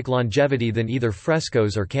intrinsic longevity than either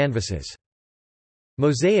frescoes or canvases.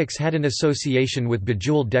 Mosaics had an association with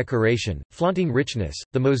bejeweled decoration, flaunting richness.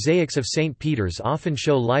 The mosaics of St. Peter's often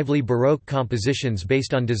show lively Baroque compositions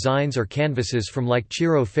based on designs or canvases from like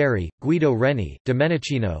Ciro Ferri, Guido Reni,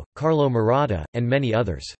 Domenichino, Carlo Maratta, and many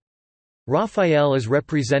others. Raphael is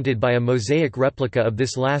represented by a mosaic replica of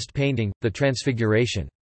this last painting, the Transfiguration.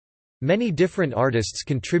 Many different artists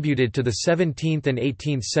contributed to the 17th and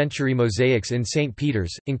 18th century mosaics in St.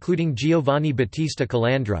 Peter's, including Giovanni Battista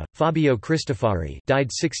Calandra, Fabio Cristofari (died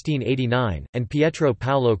 1689), and Pietro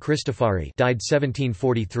Paolo Cristofari (died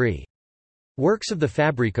 1743). Works of the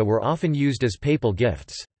Fabbrica were often used as papal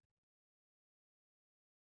gifts.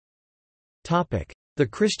 Topic: The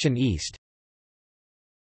Christian East.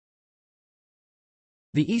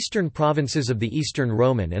 The eastern provinces of the Eastern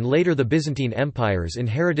Roman and later the Byzantine empires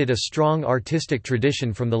inherited a strong artistic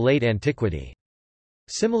tradition from the late antiquity.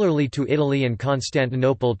 Similarly to Italy and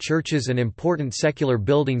Constantinople, churches and important secular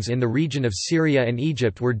buildings in the region of Syria and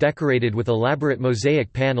Egypt were decorated with elaborate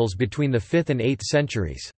mosaic panels between the 5th and 8th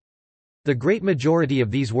centuries. The great majority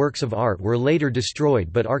of these works of art were later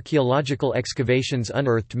destroyed, but archaeological excavations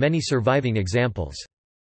unearthed many surviving examples.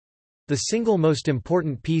 The single most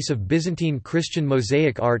important piece of Byzantine Christian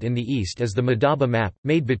mosaic art in the East is the Madaba map,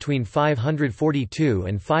 made between 542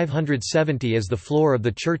 and 570 as the floor of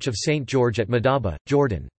the Church of St. George at Madaba,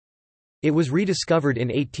 Jordan. It was rediscovered in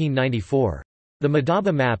 1894. The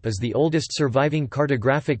Madaba map is the oldest surviving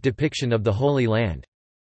cartographic depiction of the Holy Land.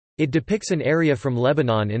 It depicts an area from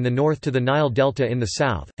Lebanon in the north to the Nile Delta in the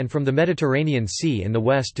south, and from the Mediterranean Sea in the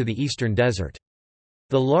west to the Eastern Desert.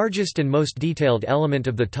 The largest and most detailed element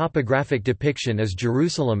of the topographic depiction is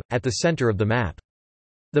Jerusalem, at the center of the map.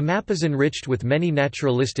 The map is enriched with many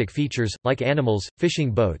naturalistic features, like animals,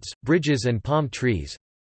 fishing boats, bridges and palm trees.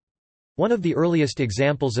 One of the earliest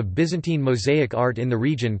examples of Byzantine mosaic art in the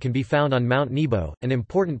region can be found on Mount Nebo, an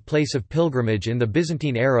important place of pilgrimage in the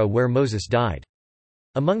Byzantine era where Moses died.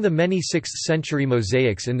 Among the many 6th-century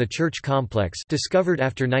mosaics in the church complex discovered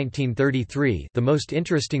after 1933, the most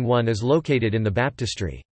interesting one is located in the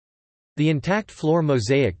baptistry. The intact floor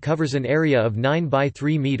mosaic covers an area of 9 by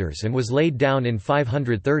 3 meters and was laid down in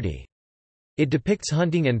 530. It depicts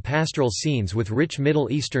hunting and pastoral scenes with rich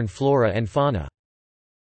Middle Eastern flora and fauna.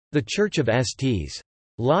 The Church of Sts.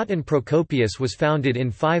 Lot and Procopius was founded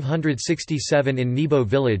in 567 in Nebo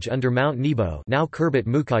village under Mount Nebo, now Khirbet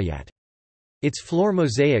Mukayyat. Its floor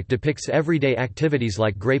mosaic depicts everyday activities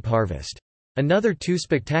like grape harvest. Another 2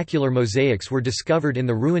 spectacular mosaics were discovered in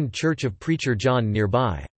the ruined church of Preacher John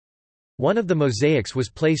nearby. One of the mosaics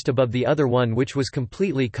was placed above the other one, which was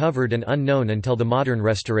completely covered and unknown until the modern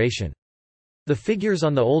restoration. The figures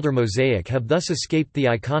on the older mosaic have thus escaped the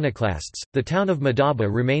iconoclasts. The town of Madaba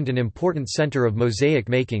remained an important center of mosaic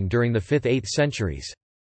making during the 5th–8th centuries.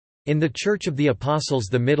 In the Church of the Apostles,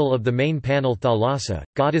 the middle of the main panel, Thalassa,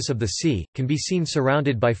 goddess of the sea, can be seen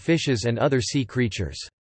surrounded by fishes and other sea creatures.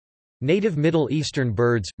 Native Middle Eastern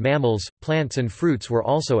birds, mammals, plants and fruits were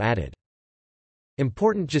also added.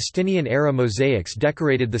 Important Justinian-era mosaics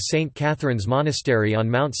decorated the St. Catherine's Monastery on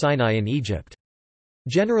Mount Sinai in Egypt.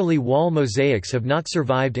 Generally, wall mosaics have not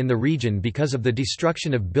survived in the region because of the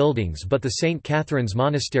destruction of buildings, but the St. Catherine's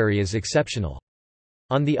Monastery is exceptional.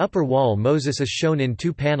 On the upper wall, Moses is shown in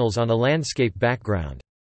 2 panels on a landscape background.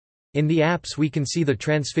 In the apse we can see the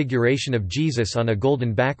transfiguration of Jesus on a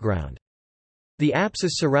golden background. The apse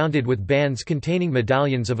is surrounded with bands containing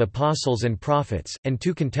medallions of apostles and prophets, and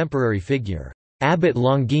 2 contemporary figure, Abbot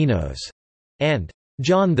Longinos and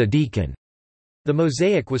John the Deacon. The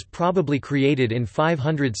mosaic was probably created in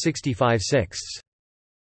 565–6.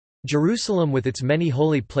 Jerusalem with its many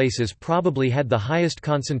holy places probably had the highest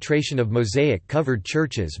concentration of mosaic-covered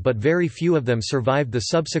churches, but very few of them survived the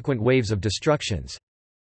subsequent waves of destructions.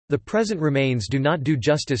 The present remains do not do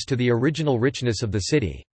justice to the original richness of the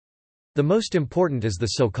city. The most important is the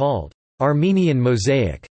so-called Armenian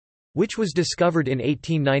mosaic, which was discovered in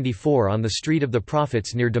 1894 on the Street of the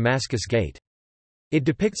Prophets near Damascus Gate. It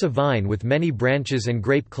depicts a vine with many branches and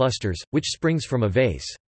grape clusters, which springs from a vase.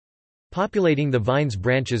 Populating the vine's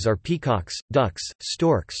branches are peacocks, ducks,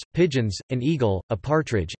 storks, pigeons, an eagle, a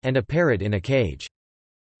partridge, and a parrot in a cage.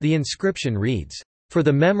 The inscription reads, "For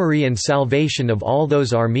the memory and salvation of all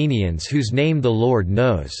those Armenians whose name the Lord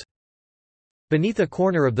knows." Beneath a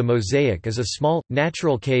corner of the mosaic is a small,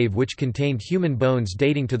 natural cave which contained human bones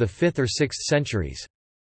dating to the 5th or 6th centuries.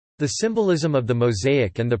 The symbolism of the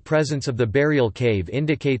mosaic and the presence of the burial cave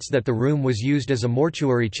indicates that the room was used as a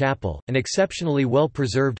mortuary chapel. An exceptionally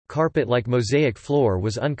well-preserved, carpet-like mosaic floor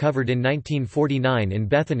was uncovered in 1949 in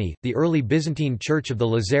Bethany, the early Byzantine church of the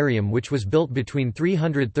Lazarium, which was built between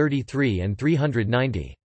 333 and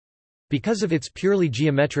 390. Because of its purely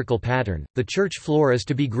geometrical pattern, the church floor is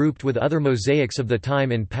to be grouped with other mosaics of the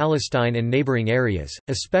time in Palestine and neighboring areas,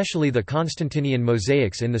 especially the Constantinian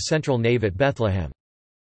mosaics in the central nave at Bethlehem.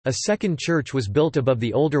 A second church was built above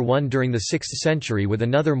the older one during the 6th century with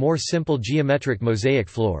another more simple geometric mosaic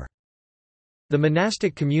floor. The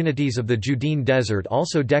monastic communities of the Judean desert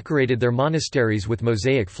also decorated their monasteries with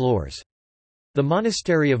mosaic floors. The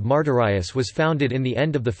monastery of Martyrius was founded in the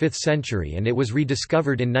end of the 5th century and it was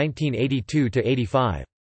rediscovered in 1982–85.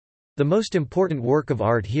 The most important work of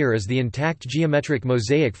art here is the intact geometric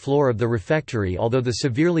mosaic floor of the refectory, although the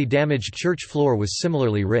severely damaged church floor was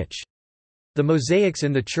similarly rich. The mosaics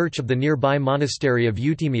in the church of the nearby monastery of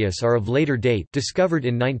Euthymius are of later date, discovered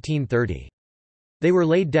in 1930. They were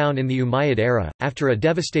laid down in the Umayyad era, after a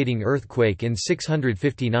devastating earthquake in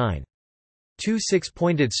 659. 2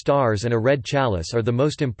 6-pointed stars and a red chalice are the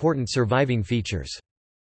most important surviving features.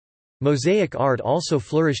 Mosaic art also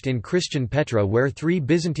flourished in Christian Petra, where 3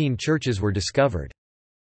 Byzantine churches were discovered.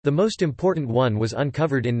 The most important one was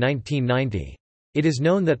uncovered in 1990. It is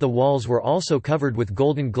known that the walls were also covered with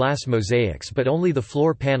golden glass mosaics, but only the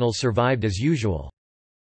floor panels survived as usual.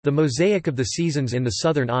 The mosaic of the seasons in the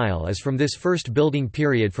southern aisle is from this first building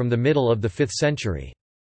period from the middle of the 5th century.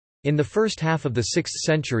 In the first half of the 6th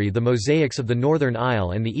century, the mosaics of the northern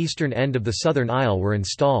aisle and the eastern end of the southern aisle were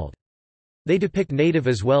installed. They depict native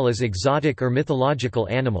as well as exotic or mythological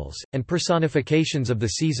animals, and personifications of the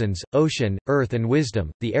seasons, ocean, earth, and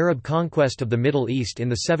wisdom. The Arab conquest of the Middle East in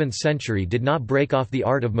the 7th century did not break off the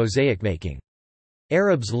art of mosaic making.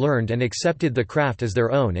 Arabs learned and accepted the craft as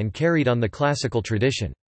their own and carried on the classical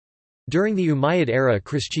tradition. During the Umayyad era,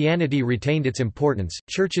 Christianity retained its importance,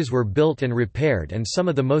 churches were built and repaired, and some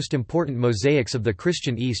of the most important mosaics of the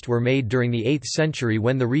Christian East were made during the 8th century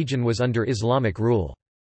when the region was under Islamic rule.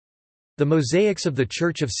 The mosaics of the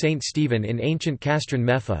Church of St. Stephen in ancient Castron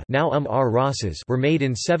Meffa, now Rasas, were made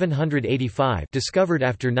in 785, discovered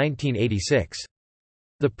after 1986.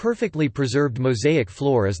 The perfectly preserved mosaic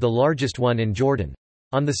floor is the largest one in Jordan.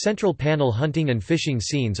 On the central panel, hunting and fishing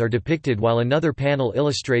scenes are depicted, while another panel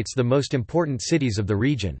illustrates the most important cities of the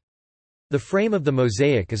region. The frame of the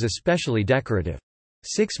mosaic is especially decorative.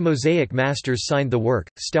 6 mosaic masters signed the work: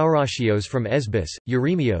 Stauracios from Esbis,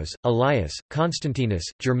 Euremios, Elias, Constantinus,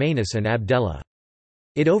 Germanus and Abdella.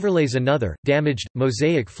 It overlays another, damaged,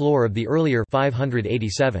 mosaic floor of the earlier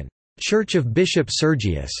 587 Church of Bishop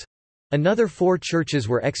Sergius. Another 4 churches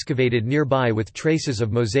were excavated nearby with traces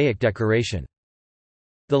of mosaic decoration.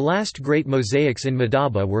 The last great mosaics in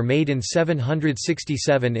Madaba were made in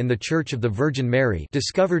 767 in the Church of the Virgin Mary,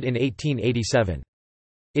 discovered in 1887.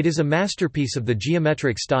 It is a masterpiece of the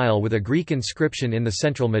geometric style with a Greek inscription in the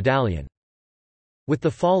central medallion. With the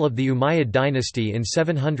fall of the Umayyad dynasty in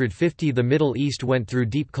 750, the Middle East went through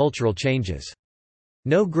deep cultural changes.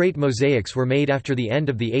 No great mosaics were made after the end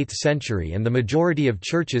of the 8th century, and the majority of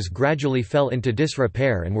churches gradually fell into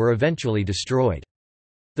disrepair and were eventually destroyed.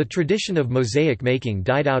 The tradition of mosaic making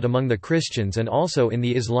died out among the Christians and also in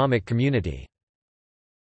the Islamic community.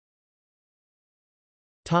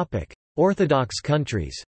 Orthodox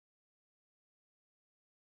countries.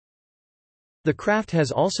 The craft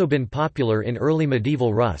has also been popular in early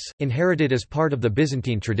medieval Rus, inherited as part of the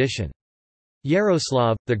Byzantine tradition.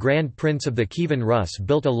 Yaroslav, the Grand Prince of the Kievan Rus,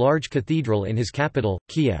 built a large cathedral in his capital,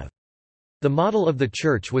 Kiev. The model of the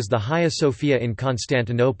church was the Hagia Sophia in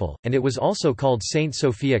Constantinople, and it was also called Saint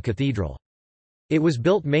Sophia Cathedral. It was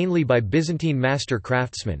built mainly by Byzantine master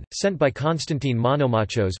craftsmen, sent by Constantine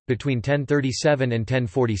Monomachos, between 1037 and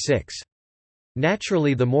 1046.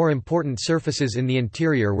 Naturally, the more important surfaces in the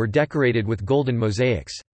interior were decorated with golden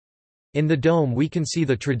mosaics. In the dome we can see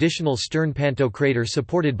the traditional stern pantocrator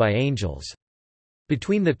supported by angels.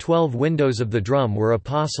 Between the 12 windows of the drum were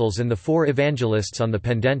apostles and the 4 evangelists on the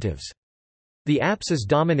pendentives. The apse is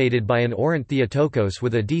dominated by an orant Theotokos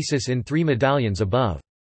with a desis in 3 medallions above.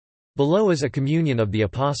 Below is a communion of the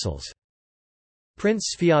apostles.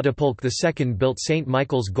 Prince Sviatopolk II built St.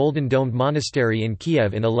 Michael's golden-domed monastery in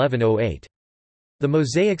Kiev in 1108. The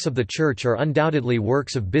mosaics of the church are undoubtedly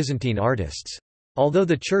works of Byzantine artists. Although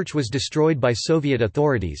the church was destroyed by Soviet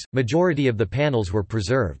authorities, majority of the panels were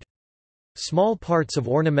preserved. Small parts of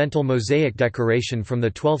ornamental mosaic decoration from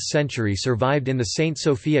the 12th century survived in the St.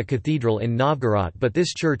 Sophia Cathedral in Novgorod, but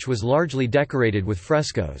this church was largely decorated with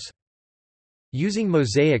frescoes. Using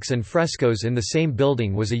mosaics and frescoes in the same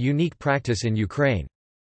building was a unique practice in Ukraine.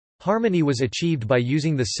 Harmony was achieved by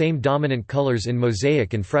using the same dominant colors in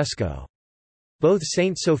mosaic and fresco. Both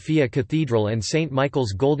St. Sophia Cathedral and St.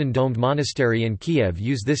 Michael's Golden Domed Monastery in Kiev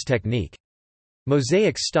use this technique.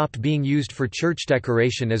 Mosaics stopped being used for church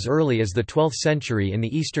decoration as early as the 12th century in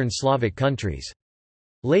the Eastern Slavic countries.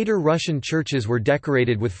 Later Russian churches were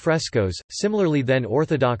decorated with frescoes, similarly then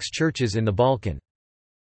Orthodox churches in the Balkan.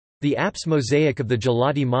 The apse mosaic of the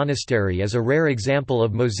Gelati Monastery is a rare example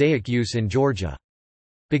of mosaic use in Georgia.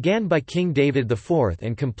 Began by King David IV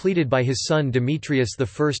and completed by his son Demetrius I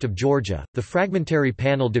of Georgia, the fragmentary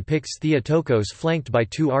panel depicts Theotokos flanked by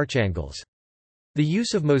 2 archangels. The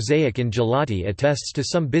use of mosaic in Gelati attests to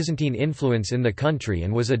some Byzantine influence in the country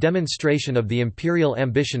and was a demonstration of the imperial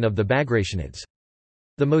ambition of the Bagrationids.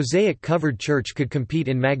 The mosaic-covered church could compete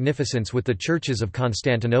in magnificence with the churches of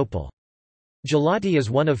Constantinople. Gelati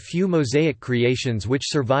is one of few mosaic creations which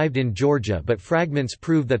survived in Georgia, but fragments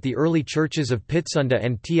prove that the early churches of Pitsunda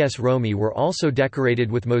and Ts. Romi were also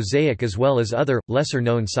decorated with mosaic as well as other,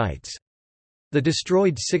 lesser-known sites. The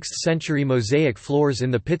destroyed 6th-century mosaic floors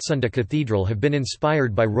in the Pitsunda Cathedral have been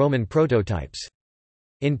inspired by Roman prototypes.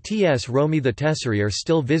 In Ts. Romi the tesserae are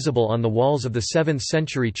still visible on the walls of the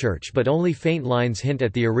 7th-century church, but only faint lines hint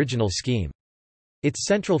at the original scheme. Its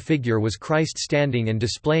central figure was Christ standing and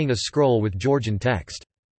displaying a scroll with Georgian text.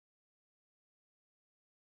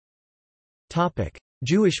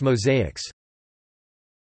 Jewish mosaics.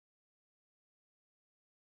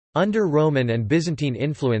 Under Roman and Byzantine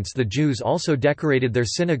influence, the Jews also decorated their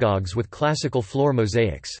synagogues with classical floor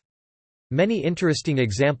mosaics. Many interesting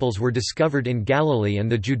examples were discovered in Galilee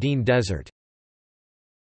and the Judean desert.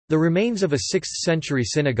 The remains of a 6th-century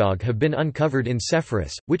synagogue have been uncovered in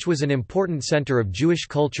Sepphoris, which was an important center of Jewish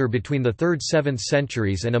culture between the 3rd–7th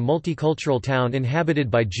centuries and a multicultural town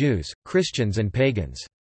inhabited by Jews, Christians and pagans.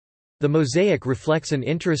 The mosaic reflects an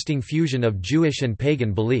interesting fusion of Jewish and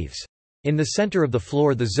pagan beliefs. In the center of the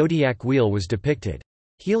floor the zodiac wheel was depicted.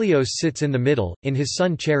 Helios sits in the middle, in his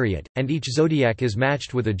sun chariot, and each zodiac is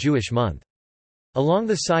matched with a Jewish month. Along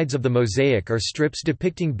the sides of the mosaic are strips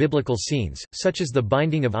depicting biblical scenes, such as the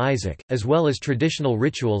binding of Isaac, as well as traditional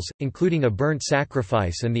rituals, including a burnt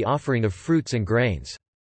sacrifice and the offering of fruits and grains.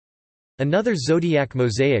 Another zodiac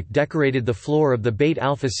mosaic decorated the floor of the Beit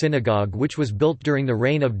Alpha synagogue, which was built during the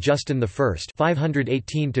reign of Justin I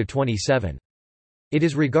 518–27. It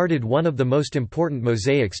is regarded one of the most important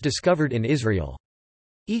mosaics discovered in Israel.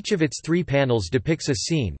 Each of its 3 panels depicts a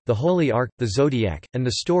scene, the Holy Ark, the Zodiac, and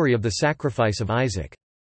the story of the sacrifice of Isaac.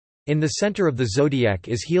 In the center of the Zodiac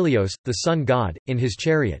is Helios, the sun god, in his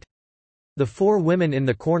chariot. The 4 women in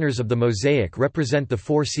the corners of the mosaic represent the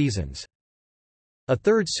 4 seasons. A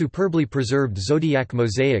third superbly preserved Zodiac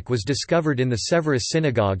mosaic was discovered in the Severus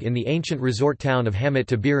synagogue in the ancient resort town of Hamat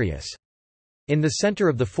Tiberias. In the center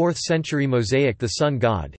of the 4th-century mosaic the sun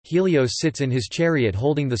god, Helios sits in his chariot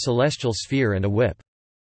holding the celestial sphere and a whip.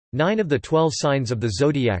 9 of the 12 signs of the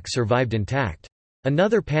zodiac survived intact.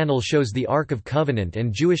 Another panel shows the Ark of Covenant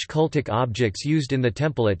and Jewish cultic objects used in the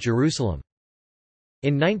Temple at Jerusalem.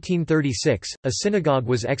 In 1936, a synagogue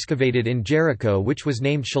was excavated in Jericho which was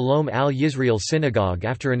named Shalom al-Yisrael Synagogue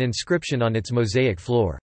after an inscription on its mosaic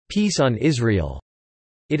floor, "Peace on Israel."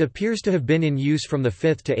 It appears to have been in use from the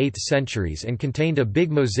 5th to 8th centuries and contained a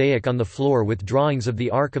big mosaic on the floor with drawings of the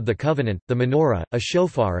Ark of the Covenant, the menorah, a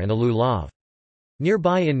shofar and a lulav.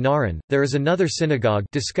 Nearby in Naran, there is another synagogue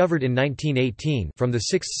discovered in 1918 from the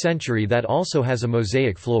 6th century that also has a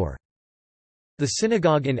mosaic floor. The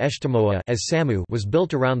synagogue in Eshtemoa as Samu was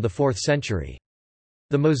built around the 4th century.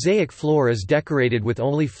 The mosaic floor is decorated with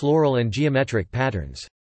only floral and geometric patterns.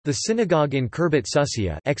 The synagogue in Khirbet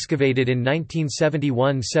Susia, excavated in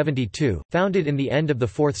 1971–72, founded in the end of the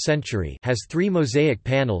 4th century, has 3 mosaic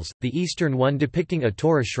panels, the eastern one depicting a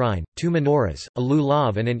Torah shrine, 2 menorahs, a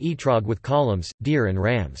lulav and an etrog with columns, deer and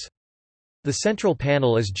rams. The central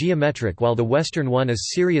panel is geometric while the western one is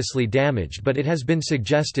seriously damaged, but it has been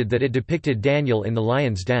suggested that it depicted Daniel in the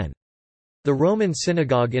lion's den. The Roman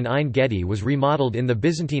synagogue in Ein Gedi was remodeled in the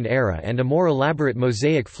Byzantine era and a more elaborate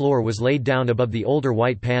mosaic floor was laid down above the older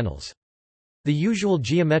white panels. The usual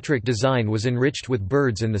geometric design was enriched with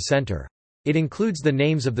birds in the center. It includes the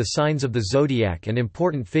names of the signs of the zodiac and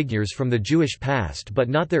important figures from the Jewish past but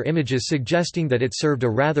not their images, suggesting that it served a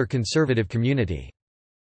rather conservative community.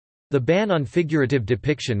 The ban on figurative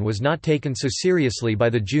depiction was not taken so seriously by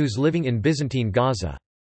the Jews living in Byzantine Gaza.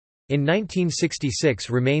 In 1966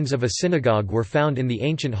 remains of a synagogue were found in the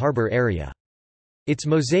ancient harbor area. Its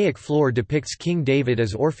mosaic floor depicts King David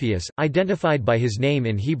as Orpheus, identified by his name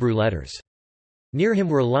in Hebrew letters. Near him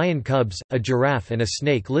were lion cubs, a giraffe and a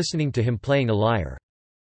snake listening to him playing a lyre.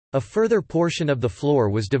 A further portion of the floor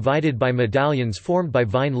was divided by medallions formed by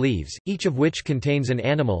vine leaves, each of which contains an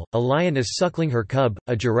animal, a lioness suckling her cub,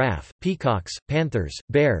 a giraffe, peacocks, panthers,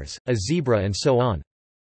 bears, a zebra and so on.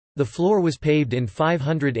 The floor was paved in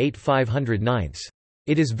 508–509.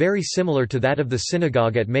 It is very similar to that of the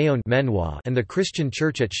synagogue at Mayon and the Christian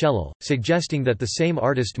church at Shellal, suggesting that the same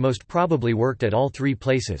artist most probably worked at all 3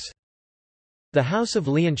 places. The House of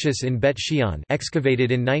Leontius in Bet Shean,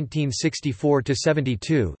 excavated in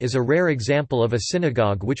 1964–72, is a rare example of a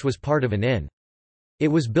synagogue which was part of an inn. It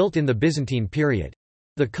was built in the Byzantine period.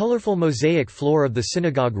 The colorful mosaic floor of the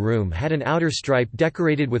synagogue room had an outer stripe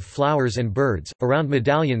decorated with flowers and birds, around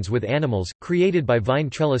medallions with animals, created by vine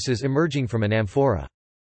trellises emerging from an amphora.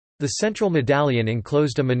 The central medallion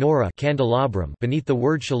enclosed a menorah candelabrum beneath the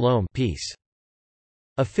word shalom, peace.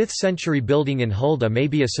 A 5th-century building in Hulda may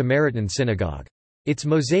be a Samaritan synagogue. Its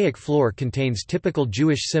mosaic floor contains typical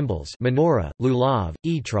Jewish symbols menorah, lulav,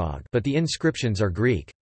 etrog, but the inscriptions are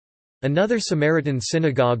Greek. Another Samaritan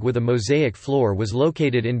synagogue with a mosaic floor was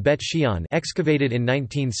located in Bet Shean, excavated in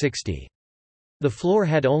 1960. The floor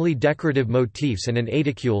had only decorative motifs and an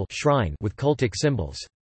aedicule shrine with cultic symbols.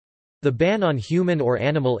 The ban on human or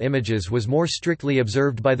animal images was more strictly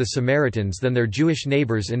observed by the Samaritans than their Jewish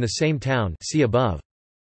neighbors in the same town, see above.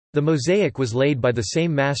 The mosaic was laid by the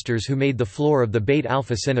same masters who made the floor of the Beit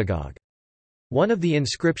Alpha synagogue. One of the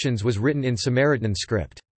inscriptions was written in Samaritan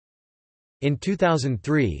script. In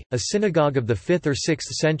 2003, a synagogue of the 5th or 6th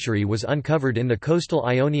century was uncovered in the coastal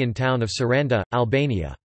Ionian town of Saranda,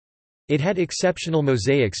 Albania. It had exceptional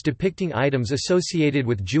mosaics depicting items associated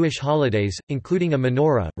with Jewish holidays, including a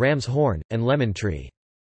menorah, ram's horn, and lemon tree.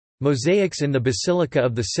 Mosaics in the basilica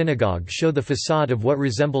of the synagogue show the facade of what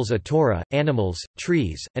resembles a Torah, animals,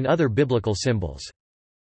 trees, and other biblical symbols.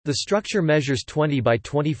 The structure measures 20 by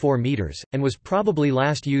 24 meters, and was probably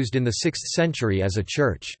last used in the 6th century as a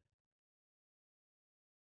church.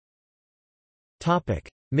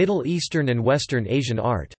 Middle Eastern and Western Asian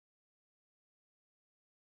art.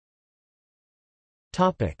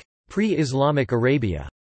 Pre-Islamic Arabia.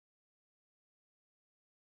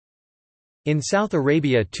 In South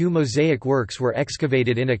Arabia 2 mosaic works were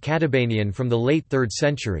excavated in a Katabanian from the late 3rd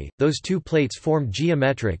century. Those 2 plates formed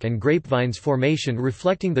geometric and grapevines formation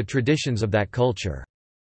reflecting the traditions of that culture.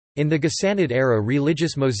 In the Ghassanid era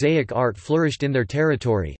religious mosaic art flourished in their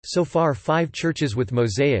territory. So far 5 churches with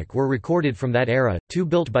mosaic were recorded from that era, 2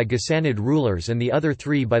 built by Ghassanid rulers and the other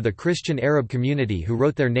 3 by the Christian Arab community who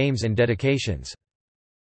wrote their names and dedications.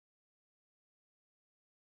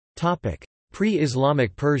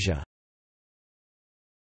 Pre-Islamic Persia.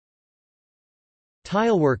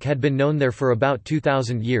 Tilework had been known there for about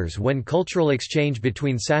 2,000 years when cultural exchange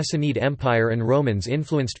between Sassanid Empire and Romans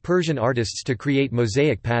influenced Persian artists to create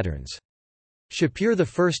mosaic patterns. Shapur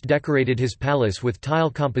I decorated his palace with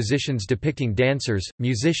tile compositions depicting dancers,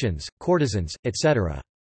 musicians, courtesans, etc.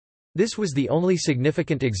 This was the only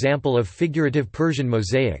significant example of figurative Persian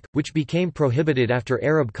mosaic, which became prohibited after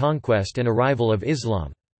Arab conquest and arrival of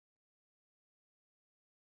Islam.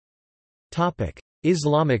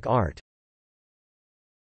 Islamic art.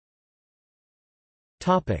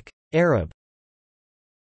 Arab.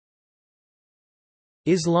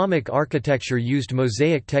 Islamic architecture used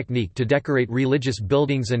mosaic technique to decorate religious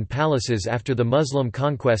buildings and palaces after the Muslim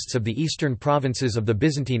conquests of the eastern provinces of the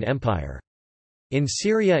Byzantine Empire. In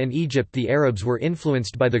Syria and Egypt, the Arabs were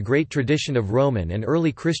influenced by the great tradition of Roman and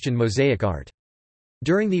early Christian mosaic art.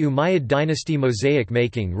 During the Umayyad dynasty, mosaic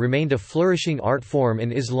making remained a flourishing art form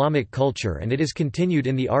in Islamic culture, and it is continued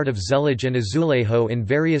in the art of zelaj and azulejo in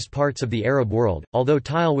various parts of the Arab world, although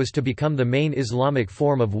tile was to become the main Islamic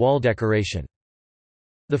form of wall decoration.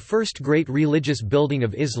 The first great religious building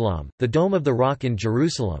of Islam, the Dome of the Rock in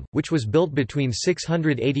Jerusalem, which was built between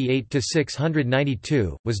 688 to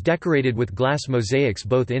 692, was decorated with glass mosaics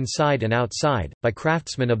both inside and outside, by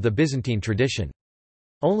craftsmen of the Byzantine tradition.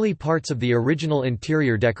 Only parts of the original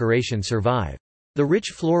interior decoration survive. The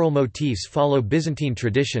rich floral motifs follow Byzantine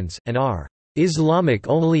traditions, and are Islamic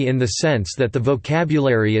only in the sense that the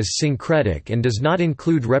vocabulary is syncretic and does not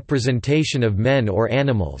include representation of men or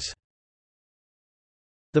animals.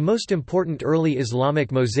 The most important early Islamic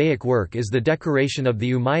mosaic work is the decoration of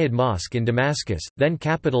the Umayyad Mosque in Damascus, then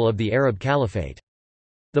capital of the Arab Caliphate.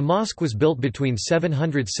 The mosque was built between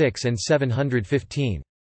 706 and 715.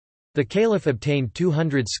 The caliph obtained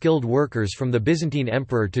 200 skilled workers from the Byzantine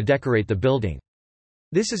emperor to decorate the building.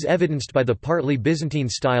 This is evidenced by the partly Byzantine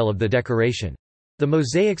style of the decoration. The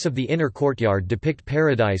mosaics of the inner courtyard depict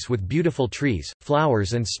paradise with beautiful trees,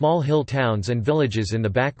 flowers and small hill towns and villages in the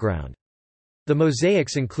background. The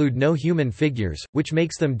mosaics include no human figures, which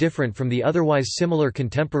makes them different from the otherwise similar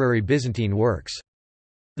contemporary Byzantine works.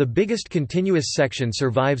 The biggest continuous section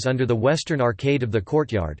survives under the western arcade of the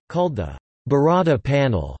courtyard, called the Barada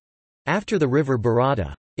panel, after the river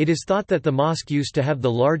Barada. It is thought that the mosque used to have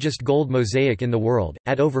the largest gold mosaic in the world,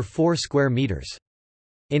 at over 4 square meters.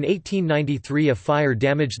 In 1893 a fire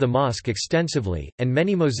damaged the mosque extensively, and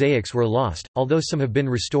many mosaics were lost, although some have been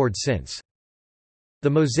restored since. The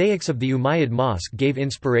mosaics of the Umayyad Mosque gave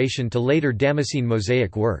inspiration to later Damascene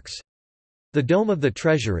mosaic works. The Dome of the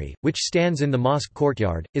Treasury, which stands in the mosque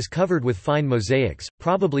courtyard, is covered with fine mosaics,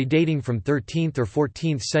 probably dating from 13th or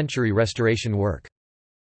 14th century restoration work.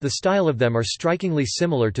 The style of them are strikingly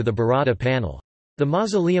similar to the Barada panel. The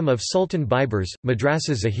mausoleum of Sultan Baybars,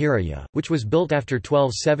 Madrasa Zahiriyya, which was built after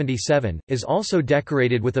 1277, is also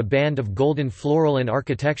decorated with a band of golden floral and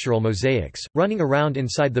architectural mosaics, running around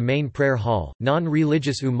inside the main prayer hall.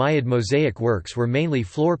 Non-religious Umayyad mosaic works were mainly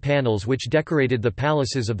floor panels which decorated the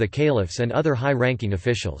palaces of the caliphs and other high-ranking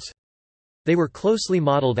officials. They were closely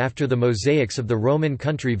modeled after the mosaics of the Roman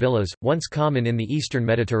country villas, once common in the eastern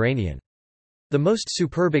Mediterranean. The most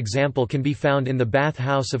superb example can be found in the bath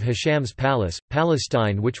house of Hisham's palace,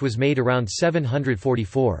 Palestine, which was made around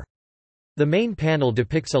 744. The main panel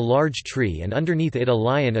depicts a large tree and underneath it a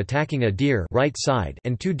lion attacking a deer right side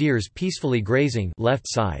and 2 deers peacefully grazing left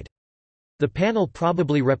side. The panel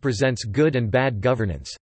probably represents good and bad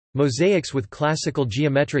governance. Mosaics with classical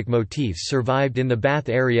geometric motifs survived in the bath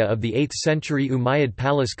area of the 8th century Umayyad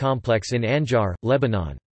palace complex in Anjar,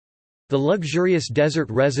 Lebanon. The luxurious desert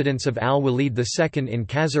residence of al-Walid II in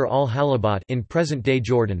Qasr al-Halabat in present-day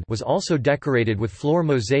Jordan was also decorated with floor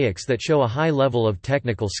mosaics that show a high level of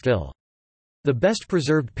technical skill. The best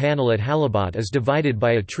preserved panel at Halabat is divided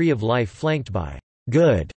by a tree of life flanked by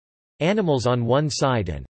good animals on one side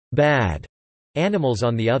and bad animals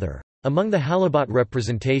on the other. Among the Halabat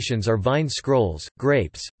representations are vine scrolls,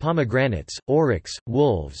 grapes, pomegranates, oryx,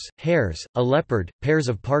 wolves, hares, a leopard, pairs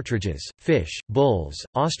of partridges, fish, bulls,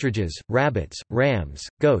 ostriches, rabbits, rams,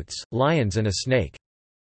 goats, lions and a snake.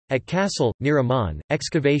 At Kassel, near Amman,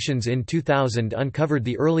 excavations in 2000 uncovered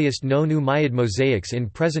the earliest known Umayyad mosaics in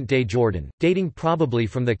present-day Jordan, dating probably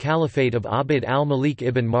from the caliphate of Abd al-Malik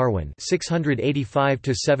ibn Marwan 685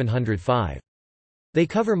 to 705. They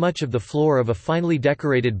cover much of the floor of a finely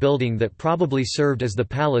decorated building that probably served as the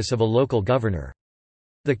palace of a local governor.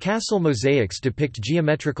 The Kassel mosaics depict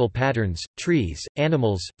geometrical patterns, trees,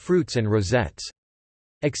 animals, fruits and rosettes.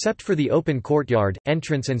 Except for the open courtyard,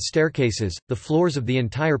 entrance and staircases, the floors of the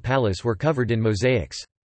entire palace were covered in mosaics.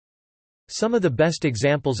 Some of the best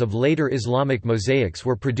examples of later Islamic mosaics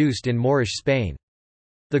were produced in Moorish Spain.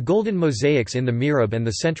 The golden mosaics in the mihrab and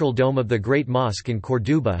the central dome of the Great Mosque in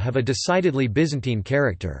Córdoba have a decidedly Byzantine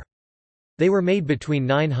character. They were made between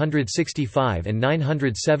 965 and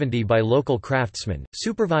 970 by local craftsmen,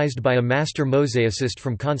 supervised by a master mosaicist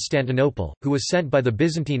from Constantinople, who was sent by the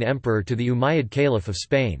Byzantine emperor to the Umayyad Caliph of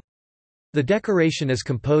Spain. The decoration is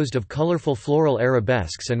composed of colorful floral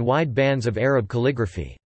arabesques and wide bands of Arab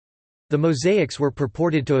calligraphy. The mosaics were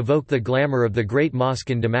purported to evoke the glamour of the Great Mosque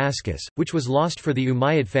in Damascus, which was lost for the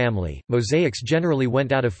Umayyad family. Mosaics generally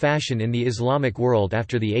went out of fashion in the Islamic world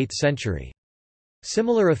after the 8th century.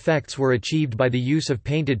 Similar effects were achieved by the use of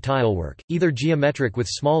painted tilework, either geometric with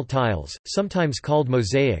small tiles, sometimes called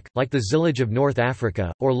mosaic, like the Zillage of North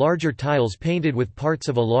Africa, or larger tiles painted with parts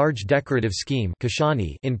of a large decorative scheme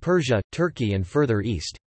in Persia, Turkey and further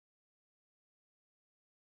east.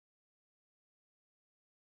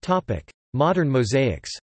 Modern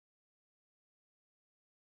mosaics.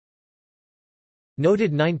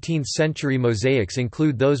 Noted 19th-century mosaics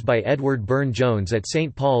include those by Edward Burne-Jones at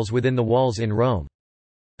St. Paul's within the Walls in Rome.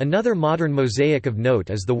 Another modern mosaic of note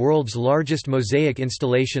is the world's largest mosaic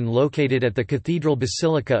installation located at the Cathedral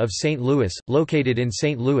Basilica of St. Louis, located in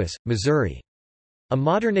St. Louis, Missouri. A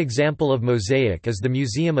modern example of mosaic is the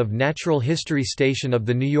Museum of Natural History station of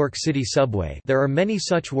the New York City subway. There are many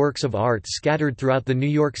such works of art scattered throughout the New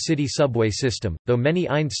York City subway system, though many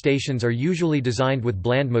IND stations are usually designed with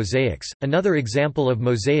bland mosaics. Another example of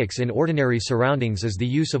mosaics in ordinary surroundings is the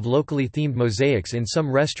use of locally themed mosaics in some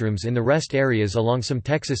restrooms in the rest areas along some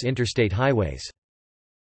Texas interstate highways.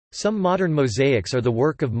 Some modern mosaics are the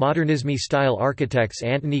work of Modernisme-style architects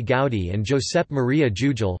Antoni Gaudí and Josep Maria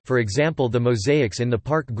Jujol, for example the mosaics in the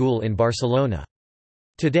Parc Güell in Barcelona.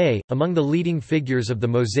 Today, among the leading figures of the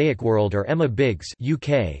mosaic world are Emma Biggs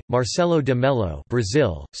 (UK), Marcelo de Mello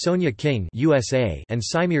 (Brazil), Sonia King (USA), and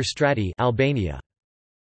Simir Strati (Albania).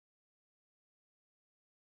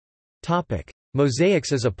 Topic: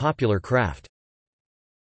 Mosaics as a popular craft.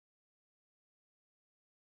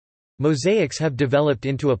 Mosaics have developed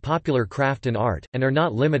into a popular craft and art, and are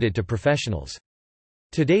not limited to professionals.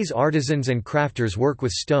 Today's artisans and crafters work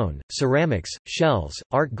with stone, ceramics, shells,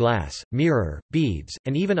 art glass, mirror, beads,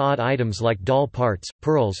 and even odd items like doll parts,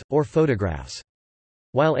 pearls, or photographs.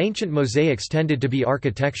 While ancient mosaics tended to be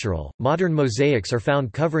architectural, modern mosaics are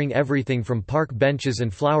found covering everything from park benches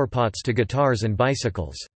and flowerpots to guitars and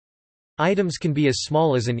bicycles. Items can be as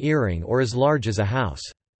small as an earring or as large as a house.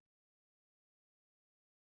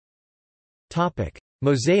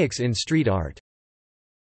 Mosaics in street art.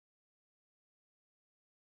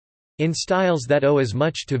 In styles that owe as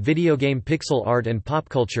much to videogame pixel art and pop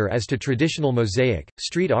culture as to traditional mosaic,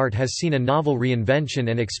 street art has seen a novel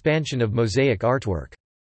reinvention and expansion of mosaic artwork.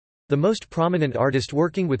 The most prominent artist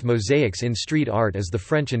working with mosaics in street art is the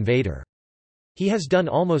French Invader. He has done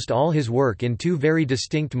almost all his work in two very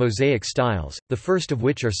distinct mosaic styles, the first of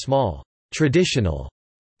which are small, traditional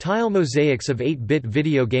tile mosaics of 8-bit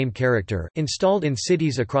video game character, installed in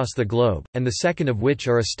cities across the globe, and the second of which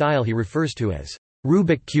are a style he refers to as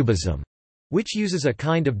Rubik cubism, which uses a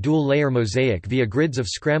kind of dual-layer mosaic via grids of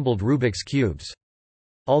scrambled Rubik's cubes.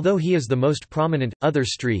 Although he is the most prominent, other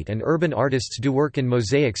street and urban artists do work in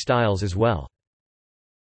mosaic styles as well.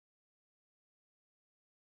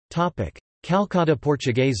 Calcata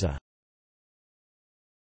Portuguesa.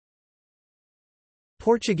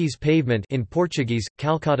 Portuguese pavement in Portuguese,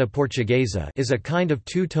 calcata portuguesa is a kind of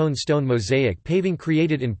two-tone stone mosaic paving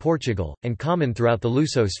created in Portugal, and common throughout the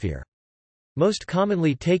Lusosphere. Most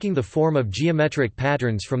commonly taking the form of geometric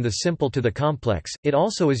patterns from the simple to the complex, it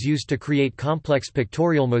also is used to create complex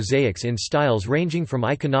pictorial mosaics in styles ranging from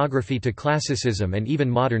iconography to classicism and even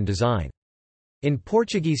modern design. In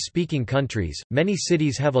Portuguese-speaking countries, many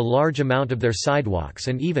cities have a large amount of their sidewalks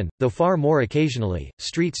and even, though far more occasionally,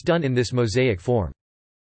 streets done in this mosaic form.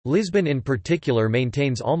 Lisbon in particular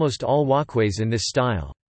maintains almost all walkways in this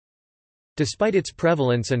style. Despite its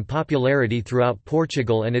prevalence and popularity throughout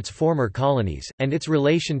Portugal and its former colonies, and its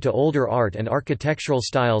relation to older art and architectural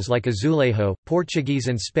styles like azulejo, Portuguese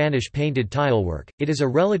and Spanish painted tilework, it is a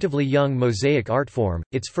relatively young mosaic art form,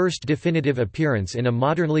 its first definitive appearance in a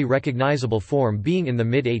modernly recognizable form being in the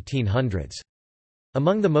mid-1800s.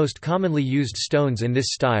 Among the most commonly used stones in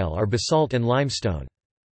this style are basalt and limestone.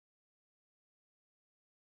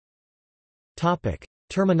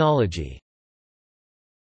 Terminology.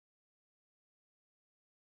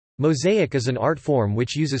 Mosaic is an art form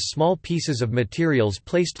which uses small pieces of materials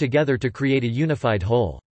placed together to create a unified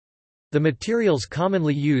whole. The materials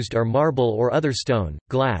commonly used are marble or other stone,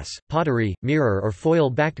 glass, pottery, mirror or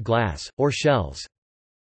foil-backed glass, or shells.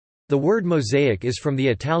 The word mosaic is from the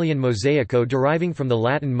Italian mosaico deriving from the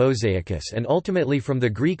Latin mosaicus and ultimately from the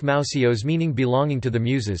Greek mousios meaning belonging to the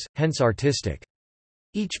muses, hence artistic.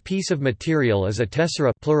 Each piece of material is a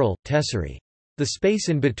tessera plural, tesserae. The space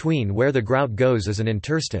in between where the grout goes is an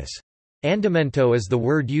interstice. Andamento is the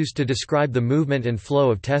word used to describe the movement and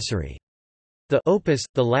flow of tesserae. The opus,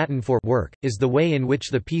 the Latin for work, is the way in which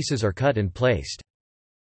the pieces are cut and placed.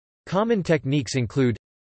 Common techniques include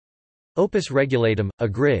opus regulatum, a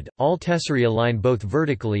grid, all tesserae align both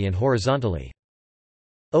vertically and horizontally.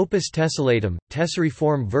 Opus tessellatum, tesserae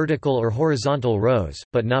form vertical or horizontal rows,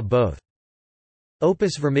 but not both.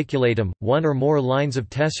 Opus vermiculatum, one or more lines of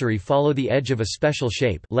tesserae follow the edge of a special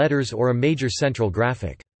shape, letters or a major central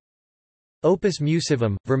graphic. Opus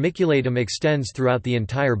musivum, vermiculatum extends throughout the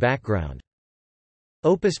entire background.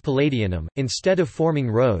 Opus palladianum, instead of forming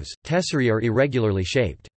rows, tesserae are irregularly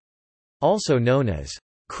shaped. Also known as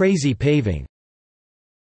crazy paving.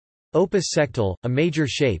 Opus sectile, a major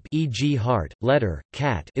shape e.g. heart, letter,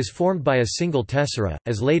 cat is formed by a single tessera,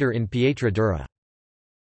 as later in pietra dura.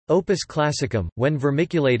 Opus classicum, when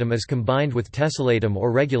vermiculatum is combined with tessellatum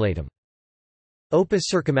or regulatum. Opus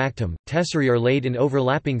circumactum, tesserae are laid in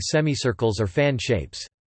overlapping semicircles or fan shapes.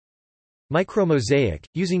 Micromosaic,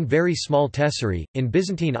 using very small tesserae, in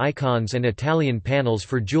Byzantine icons and Italian panels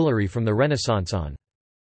for jewelry from the Renaissance on.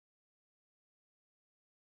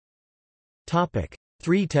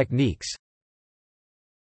 Three techniques.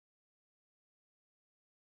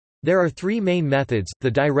 There are three main methods,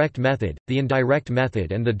 the direct method, the indirect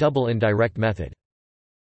method and the double indirect method.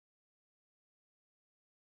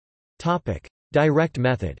 Direct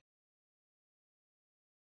method.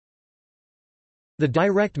 The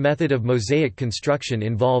direct method of mosaic construction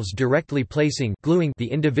involves directly placing gluing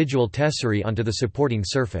the individual tesserae onto the supporting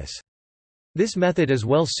surface. This method is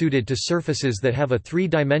well suited to surfaces that have a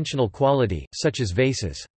three-dimensional quality, such as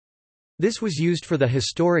vases. This was used for the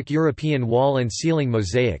historic European wall and ceiling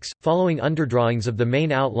mosaics, following underdrawings of the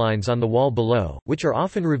main outlines on the wall below, which are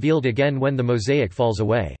often revealed again when the mosaic falls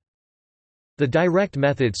away. The direct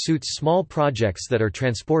method suits small projects that are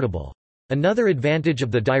transportable. Another advantage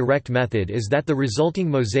of the direct method is that the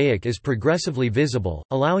resulting mosaic is progressively visible,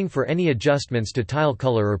 allowing for any adjustments to tile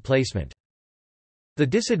color or placement. The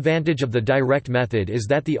disadvantage of the direct method is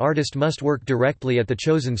that the artist must work directly at the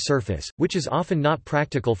chosen surface, which is often not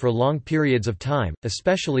practical for long periods of time,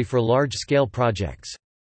 especially for large-scale projects.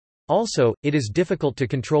 Also, it is difficult to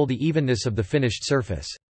control the evenness of the finished surface.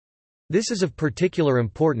 This is of particular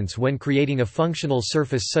importance when creating a functional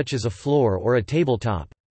surface such as a floor or a tabletop.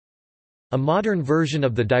 A modern version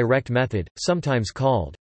of the direct method, sometimes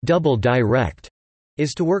called double direct,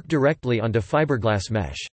 is to work directly onto fiberglass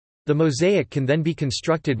mesh. The mosaic can then be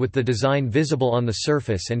constructed with the design visible on the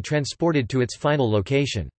surface and transported to its final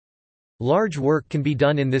location. Large work can be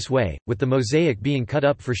done in this way, with the mosaic being cut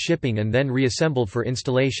up for shipping and then reassembled for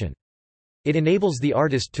installation. It enables the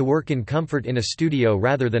artist to work in comfort in a studio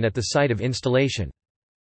rather than at the site of installation.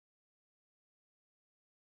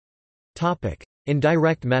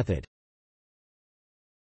 Indirect method.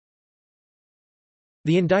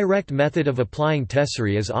 The indirect method of applying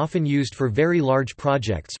tesserae is often used for very large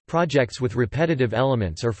projects, projects with repetitive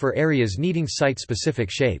elements or for areas needing site-specific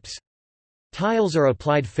shapes. Tiles are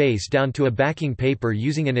applied face down to a backing paper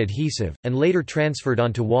using an adhesive, and later transferred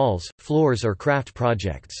onto walls, floors or craft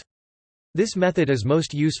projects. This method is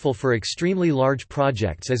most useful for extremely large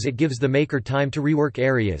projects as it gives the maker time to rework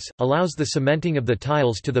areas, allows the cementing of the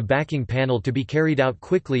tiles to the backing panel to be carried out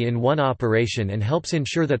quickly in one operation and helps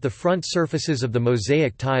ensure that the front surfaces of the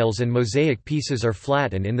mosaic tiles and mosaic pieces are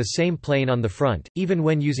flat and in the same plane on the front, even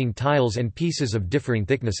when using tiles and pieces of differing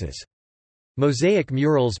thicknesses. Mosaic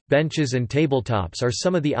murals, benches and tabletops are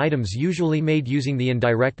some of the items usually made using the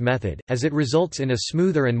indirect method, as it results in a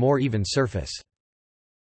smoother and more even surface.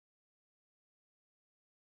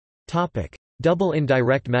 Double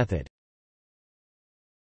indirect method.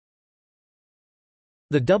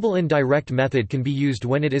 The double indirect method can be used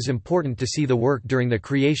when it is important to see the work during the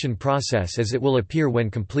creation process as it will appear when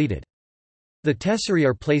completed. The tesserae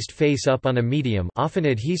are placed face up on a medium, often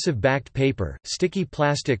adhesive-backed paper, sticky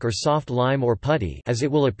plastic or soft lime or putty, as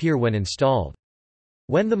it will appear when installed.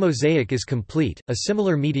 When the mosaic is complete, a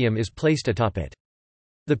similar medium is placed atop it.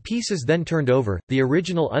 The piece is then turned over, the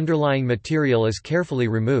original underlying material is carefully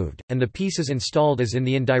removed, and the piece is installed as in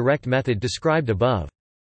the indirect method described above.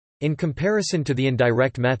 In comparison to the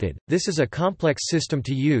indirect method, this is a complex system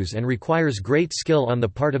to use and requires great skill on the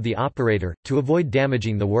part of the operator, to avoid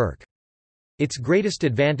damaging the work. Its greatest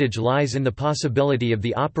advantage lies in the possibility of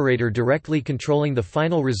the operator directly controlling the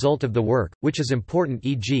final result of the work, which is important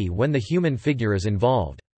e.g. when the human figure is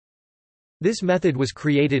involved. This method was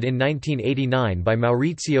created in 1989 by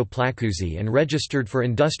Maurizio Placuzzi and registered for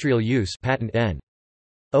industrial use patent N.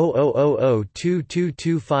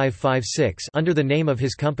 0000222556 under the name of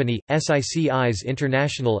his company, SICI's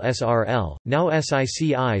International SRL, now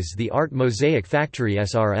SICI's The Art Mosaic Factory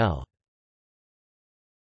SRL.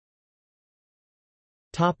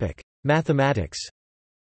 Mathematics.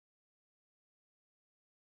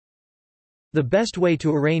 The best way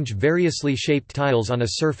to arrange variously shaped tiles on a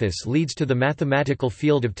surface leads to the mathematical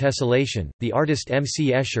field of tessellation. The artist M.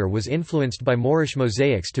 C. Escher was influenced by Moorish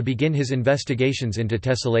mosaics to begin his investigations into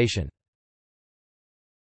tessellation.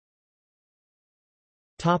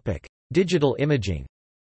 Digital imaging.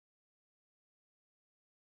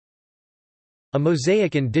 A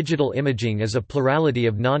mosaic in digital imaging is a plurality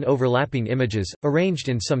of non-overlapping images, arranged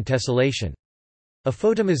in some tessellation. A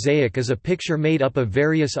photomosaic is a picture made up of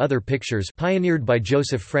various other pictures pioneered by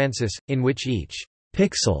Joseph Francis, in which each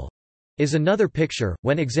pixel is another picture,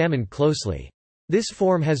 when examined closely. This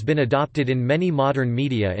form has been adopted in many modern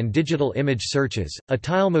media and digital image searches. A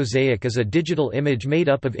tile mosaic is a digital image made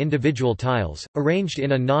up of individual tiles, arranged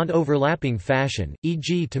in a non-overlapping fashion,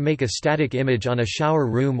 e.g. to make a static image on a shower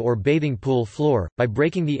room or bathing pool floor, by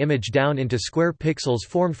breaking the image down into square pixels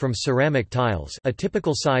formed from ceramic tiles. A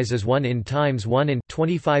typical size is 1 in x 1 in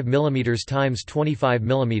 25 mm x 25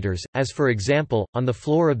 mm, as for example, on the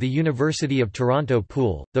floor of the University of Toronto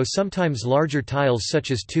pool, though sometimes larger tiles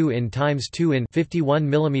such as 2 in x 2 in 51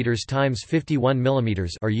 mm x 51 mm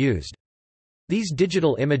are used. These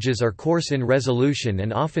digital images are coarse in resolution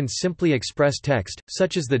and often simply express text,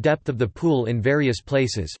 such as the depth of the pool in various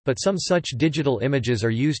places, but some such digital images are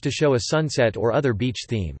used to show a sunset or other beach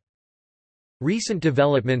theme. Recent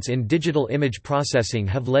developments in digital image processing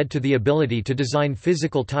have led to the ability to design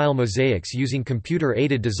physical tile mosaics using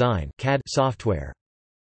computer-aided design (CAD) software.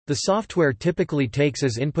 The software typically takes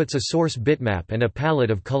as inputs a source bitmap and a palette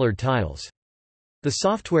of colored tiles. The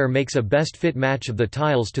software makes a best fit match of the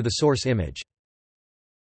tiles to the source image.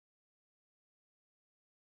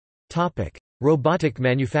 Robotic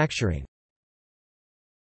manufacturing.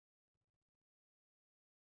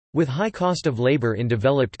 With high cost of labor in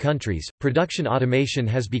developed countries, production automation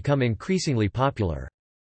has become increasingly popular.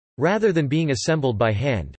 Rather than being assembled by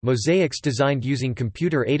hand, mosaics designed using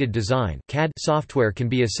computer-aided design (CAD) software can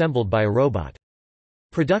be assembled by a robot.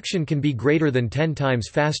 Production can be greater than 10 times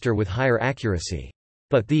faster with higher accuracy.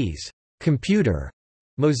 But these computer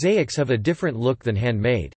mosaics have a different look than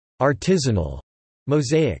handmade, artisanal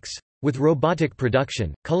mosaics. With robotic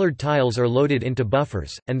production, colored tiles are loaded into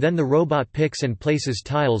buffers, and then the robot picks and places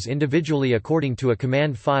tiles individually according to a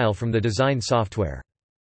command file from the design software.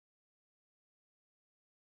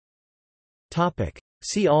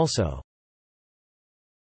 See also: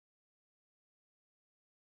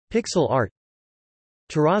 Pixel art,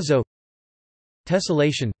 terrazzo,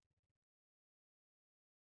 tessellation.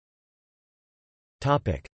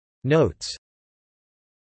 Notes.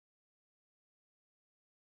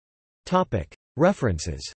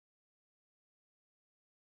 References.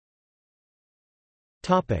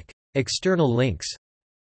 External links.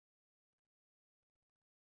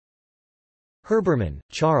 Herbermann,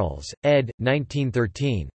 Charles, ed.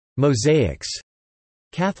 1913. Mosaics.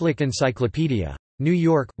 Catholic Encyclopedia. New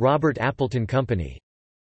York, Robert Appleton Company.